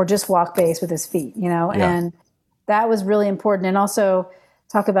feet or just walk bass with his feet, and that was really important. And also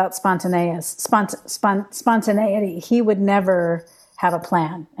talk about spontaneity. He would never have a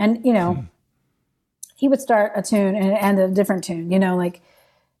plan. And, he would start a tune and end a different tune, like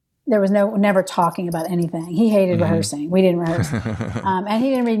there was never talking about anything. He hated rehearsing. We didn't rehearse. And he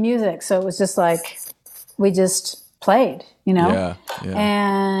didn't read music. So it was just like, we just played, Yeah.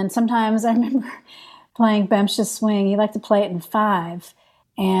 And sometimes I remember playing Bemsh's Swing. He liked to play it in 5.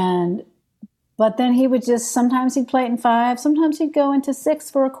 But then he would sometimes he'd play it in 5. Sometimes he'd go into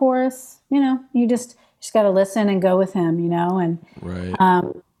 6 for a chorus. You just got to listen and go with him, and right.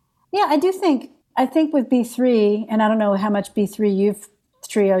 I think with B3, and I don't know how much B3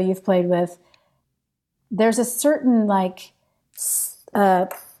 trio you've played with, there's a certain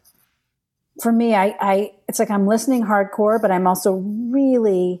for me, it's like I'm listening hardcore, but I'm also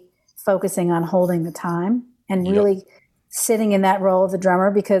really focusing on holding the time and really sitting in that role of the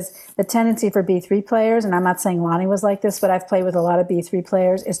drummer, because the tendency for B3 players, and I'm not saying Lonnie was like this, but I've played with a lot of B3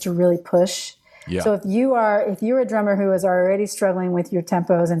 players, is to really push. Yeah. So if you're a drummer who is already struggling with your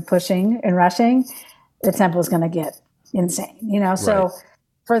tempos and pushing and rushing, the tempo is going to get insane, So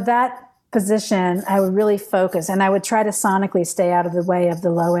for that position, I would really focus, and I would try to sonically stay out of the way of the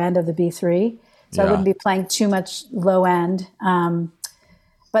low end of the B3. So I wouldn't be playing too much low end.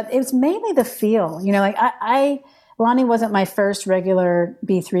 But it was mainly the feel, Lonnie wasn't my first regular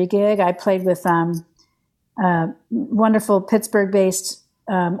B3 gig. I played with wonderful Pittsburgh-based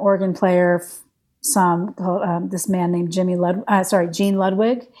organ player, this man named Gene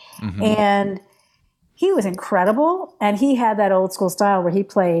Ludwig, and he was incredible. And he had that old school style where he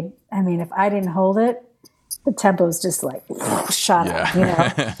played. I mean, if I didn't hold it, the tempo's just like shot up,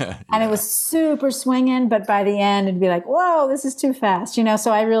 And it was super swinging. But by the end, it'd be like, whoa, this is too fast,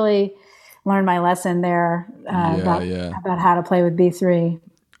 So I really learned my lesson there about how to play with B3.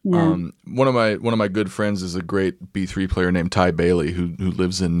 Yeah. One of my good friends is a great B3 player named Ty Bailey who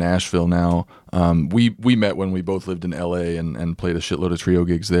lives in Nashville now. We met when we both lived in LA and played a shitload of trio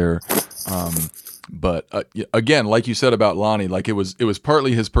gigs there. But again, like you said about Lonnie, like it was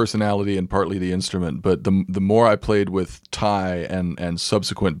partly his personality and partly the instrument. But the more I played with Ty and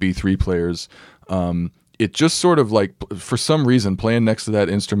subsequent B3 players, it just sort of like, for some reason, playing next to that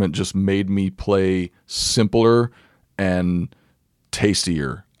instrument just made me play simpler and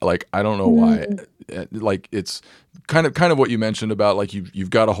tastier. Like, I don't know why. Like, it's kind of what you mentioned about, like,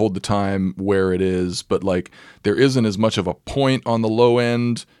 you've got to hold the time where it is, but like there isn't as much of a point on the low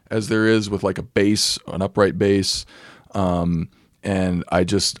end as there is with like a bass, an upright bass. And I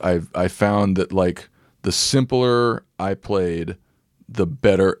found that like the simpler I played, the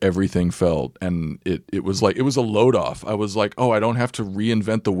better everything felt. And it was a load off. I was like, oh, I don't have to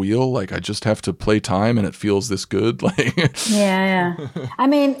reinvent the wheel. Like, I just have to play time and it feels this good. Like, yeah. I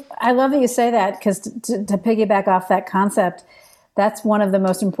mean, I love that you say that, because to piggyback off that concept, that's one of the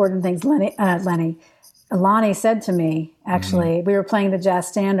most important things Lonnie said to me, actually. We were playing the jazz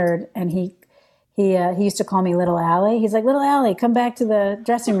standard and he he used to call me Little Allie. He's like, Little Allie, come back to the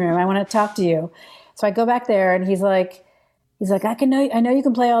dressing room. I want to talk to you. So I go back there, and he's like, I know you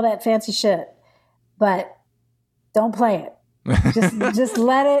can play all that fancy shit, but don't play it. Just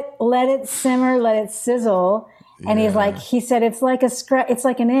let it simmer, let it sizzle. And he said, it's like it's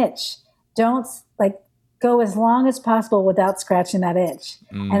like an itch. Don't go as long as possible without scratching that itch.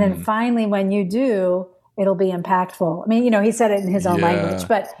 And then finally, when you do, it'll be impactful. I mean, he said it in his own language,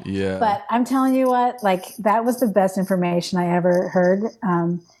 but I'm telling you what, that was the best information I ever heard.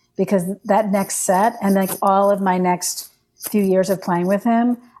 Because that next set and all of my next few years of playing with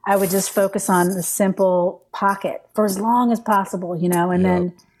him, I would just focus on the simple pocket for as long as possible, and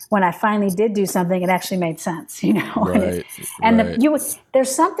then when I finally did do something, it actually made sense, Right.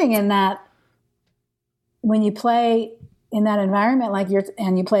 There's something in that when you play in that environment, you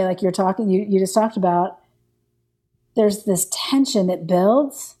play like you're talking, you just talked about, there's this tension that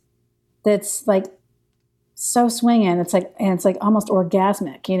builds that's so swinging. It's like almost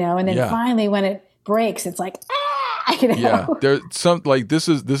orgasmic, and then finally when it breaks, it's like, Yeah, there's some this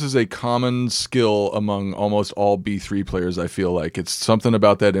is a common skill among almost all B3 players. I feel like it's something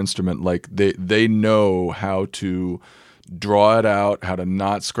about that instrument. They know how to draw it out, how to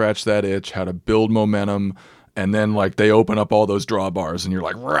not scratch that itch, how to build momentum, and then they open up all those drawbars, and you're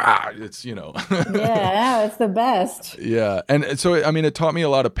like, rah! It's yeah, it's the best. Yeah, and so it taught me a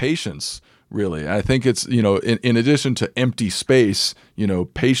lot of patience. Really, I think it's in addition to empty space,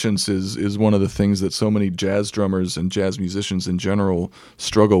 patience is one of the things that so many jazz drummers and jazz musicians in general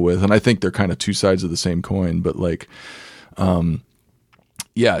struggle with, and I think they're kind of two sides of the same coin. But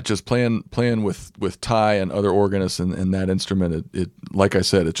just playing with Ty and other organists and that instrument, it like I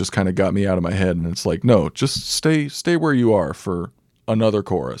said, it just kind of got me out of my head, and it's like, no, just stay where you are for another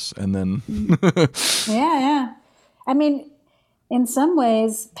chorus, and then yeah. I mean, in some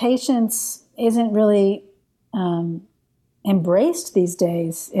ways, patience isn't really embraced these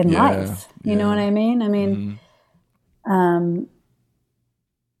days in life. You know what I mean? I mean,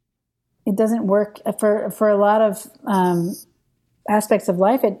 it doesn't work for a lot of aspects of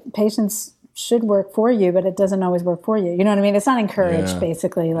life. Patience should work for you, but it doesn't always work for you. You know what I mean? It's not encouraged,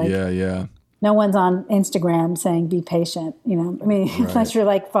 basically. No one's on Instagram saying be patient. Unless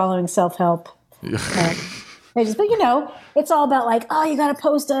you're following self-help. Pages. But it's all about you got to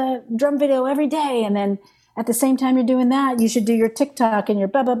post a drum video every day, and then at the same time you're doing that, you should do your TikTok and your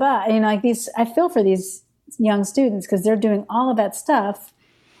blah blah blah. And I feel for these young students because they're doing all of that stuff,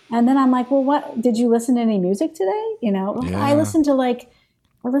 and then I'm like, well, what did you listen to any music today? I listened to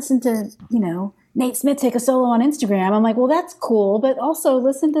Nate Smith take a solo on Instagram. I'm like, well, that's cool, but also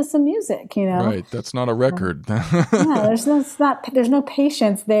listen to some music, Right, that's not a record. There's no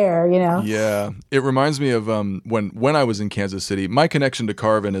patience there, Yeah, it reminds me of when I was in Kansas City. My connection to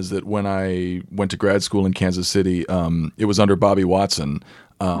Carvin is that when I went to grad school in Kansas City, it was under Bobby Watson.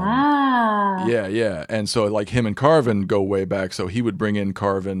 Yeah. And so him and Carvin go way back. So he would bring in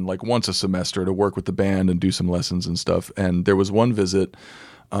Carvin once a semester to work with the band and do some lessons and stuff. And there was one visit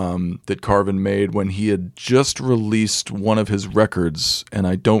that Carvin made when he had just released one of his records, and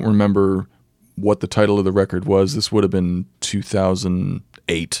I don't remember what the title of the record was. This would have been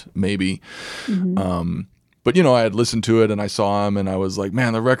 2008, maybe. Mm-hmm. But I had listened to it, and I saw him, and I was like,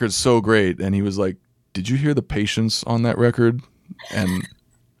 man, the record's so great. And he was like, did you hear the patience on that record? And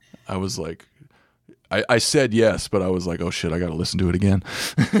I was like, I said yes, but I was like, oh shit, I got to listen to it again.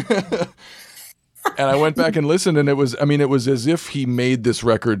 And I went back and listened, and it was as if he made this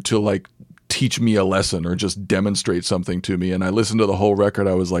record to teach me a lesson or just demonstrate something to me. And I listened to the whole record.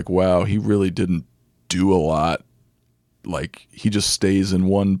 I was like, wow, he really didn't do a lot. He just stays in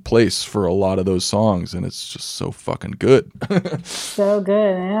one place for a lot of those songs, and it's just so fucking good. So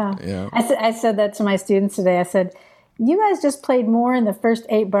good, yeah. I said that to my students today. I said, you guys just played more in the first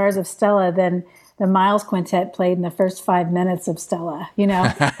 8 bars of Stella than the Miles Quintet played in the first 5 minutes of Stella.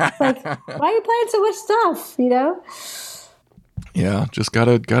 It's like, why are you playing so much stuff? Yeah, just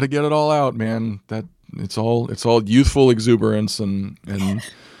gotta get it all out, man. That it's all youthful exuberance, and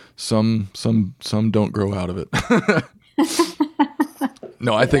some don't grow out of it.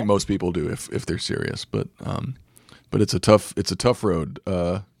 No, I think most people do if they're serious, but it's a tough road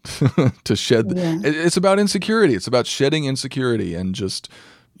to shed. Yeah. It's about insecurity. It's about shedding insecurity and just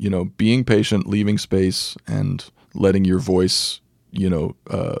being patient, leaving space, and letting your voice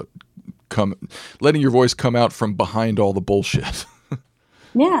come out from behind all the bullshit.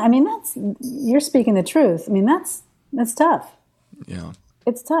 Yeah, you're speaking the truth. That's tough. Yeah,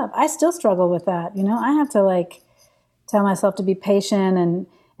 it's tough. I still struggle with that. I have to tell myself to be patient,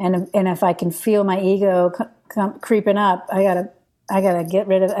 and if I can feel my ego creeping up, I gotta get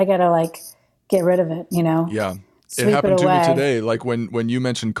rid of. I gotta get rid of it, Yeah. Sweep it happened it to me away. today. Like when you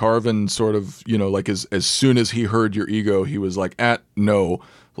mentioned Carvin, sort of, like as soon as he heard your ego, he was like, no.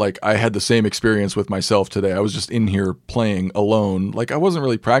 Like I had the same experience with myself today. I was just in here playing alone. Like I wasn't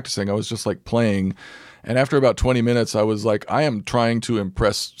really practicing. I was just like playing. And after about 20 minutes, I was like, I am trying to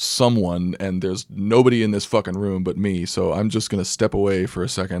impress someone and there's nobody in this fucking room but me. So I'm just going to step away for a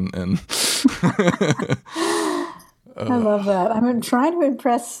second. And I love that. I'm trying to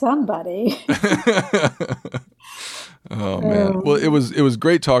impress somebody. Oh man. Well, it was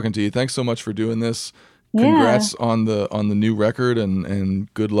great talking to you. Thanks so much for doing this. Congrats on the new record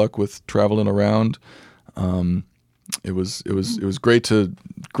and good luck with traveling around. It was great to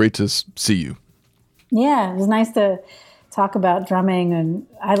see you. Yeah, it was nice to talk about drumming, and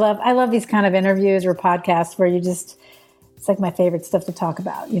I love these kind of interviews or podcasts where it's like my favorite stuff to talk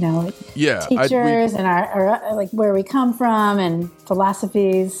about, like teachers and our like where we come from and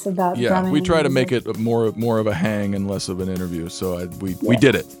philosophies about drumming. We try to make it more of a hang and less of an interview. So we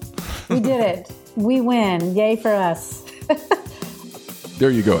did it. We did it. We win. Yay for us.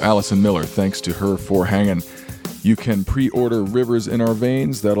 There you go, Allison Miller. Thanks to her for hanging. You can pre-order Rivers in Our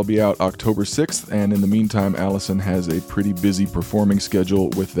Veins. That'll be out October 6th. And in the meantime, Allison has a pretty busy performing schedule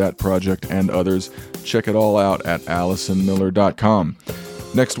with that project and others. Check it all out at AllisonMiller.com.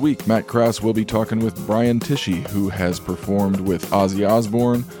 Next week, Matt Krause will be talking with Brian Tichy, who has performed with Ozzy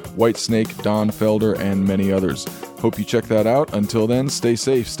Osbourne, Whitesnake, Don Felder, and many others. Hope you check that out. Until then, stay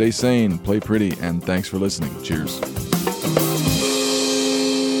safe, stay sane, play pretty, and thanks for listening. Cheers.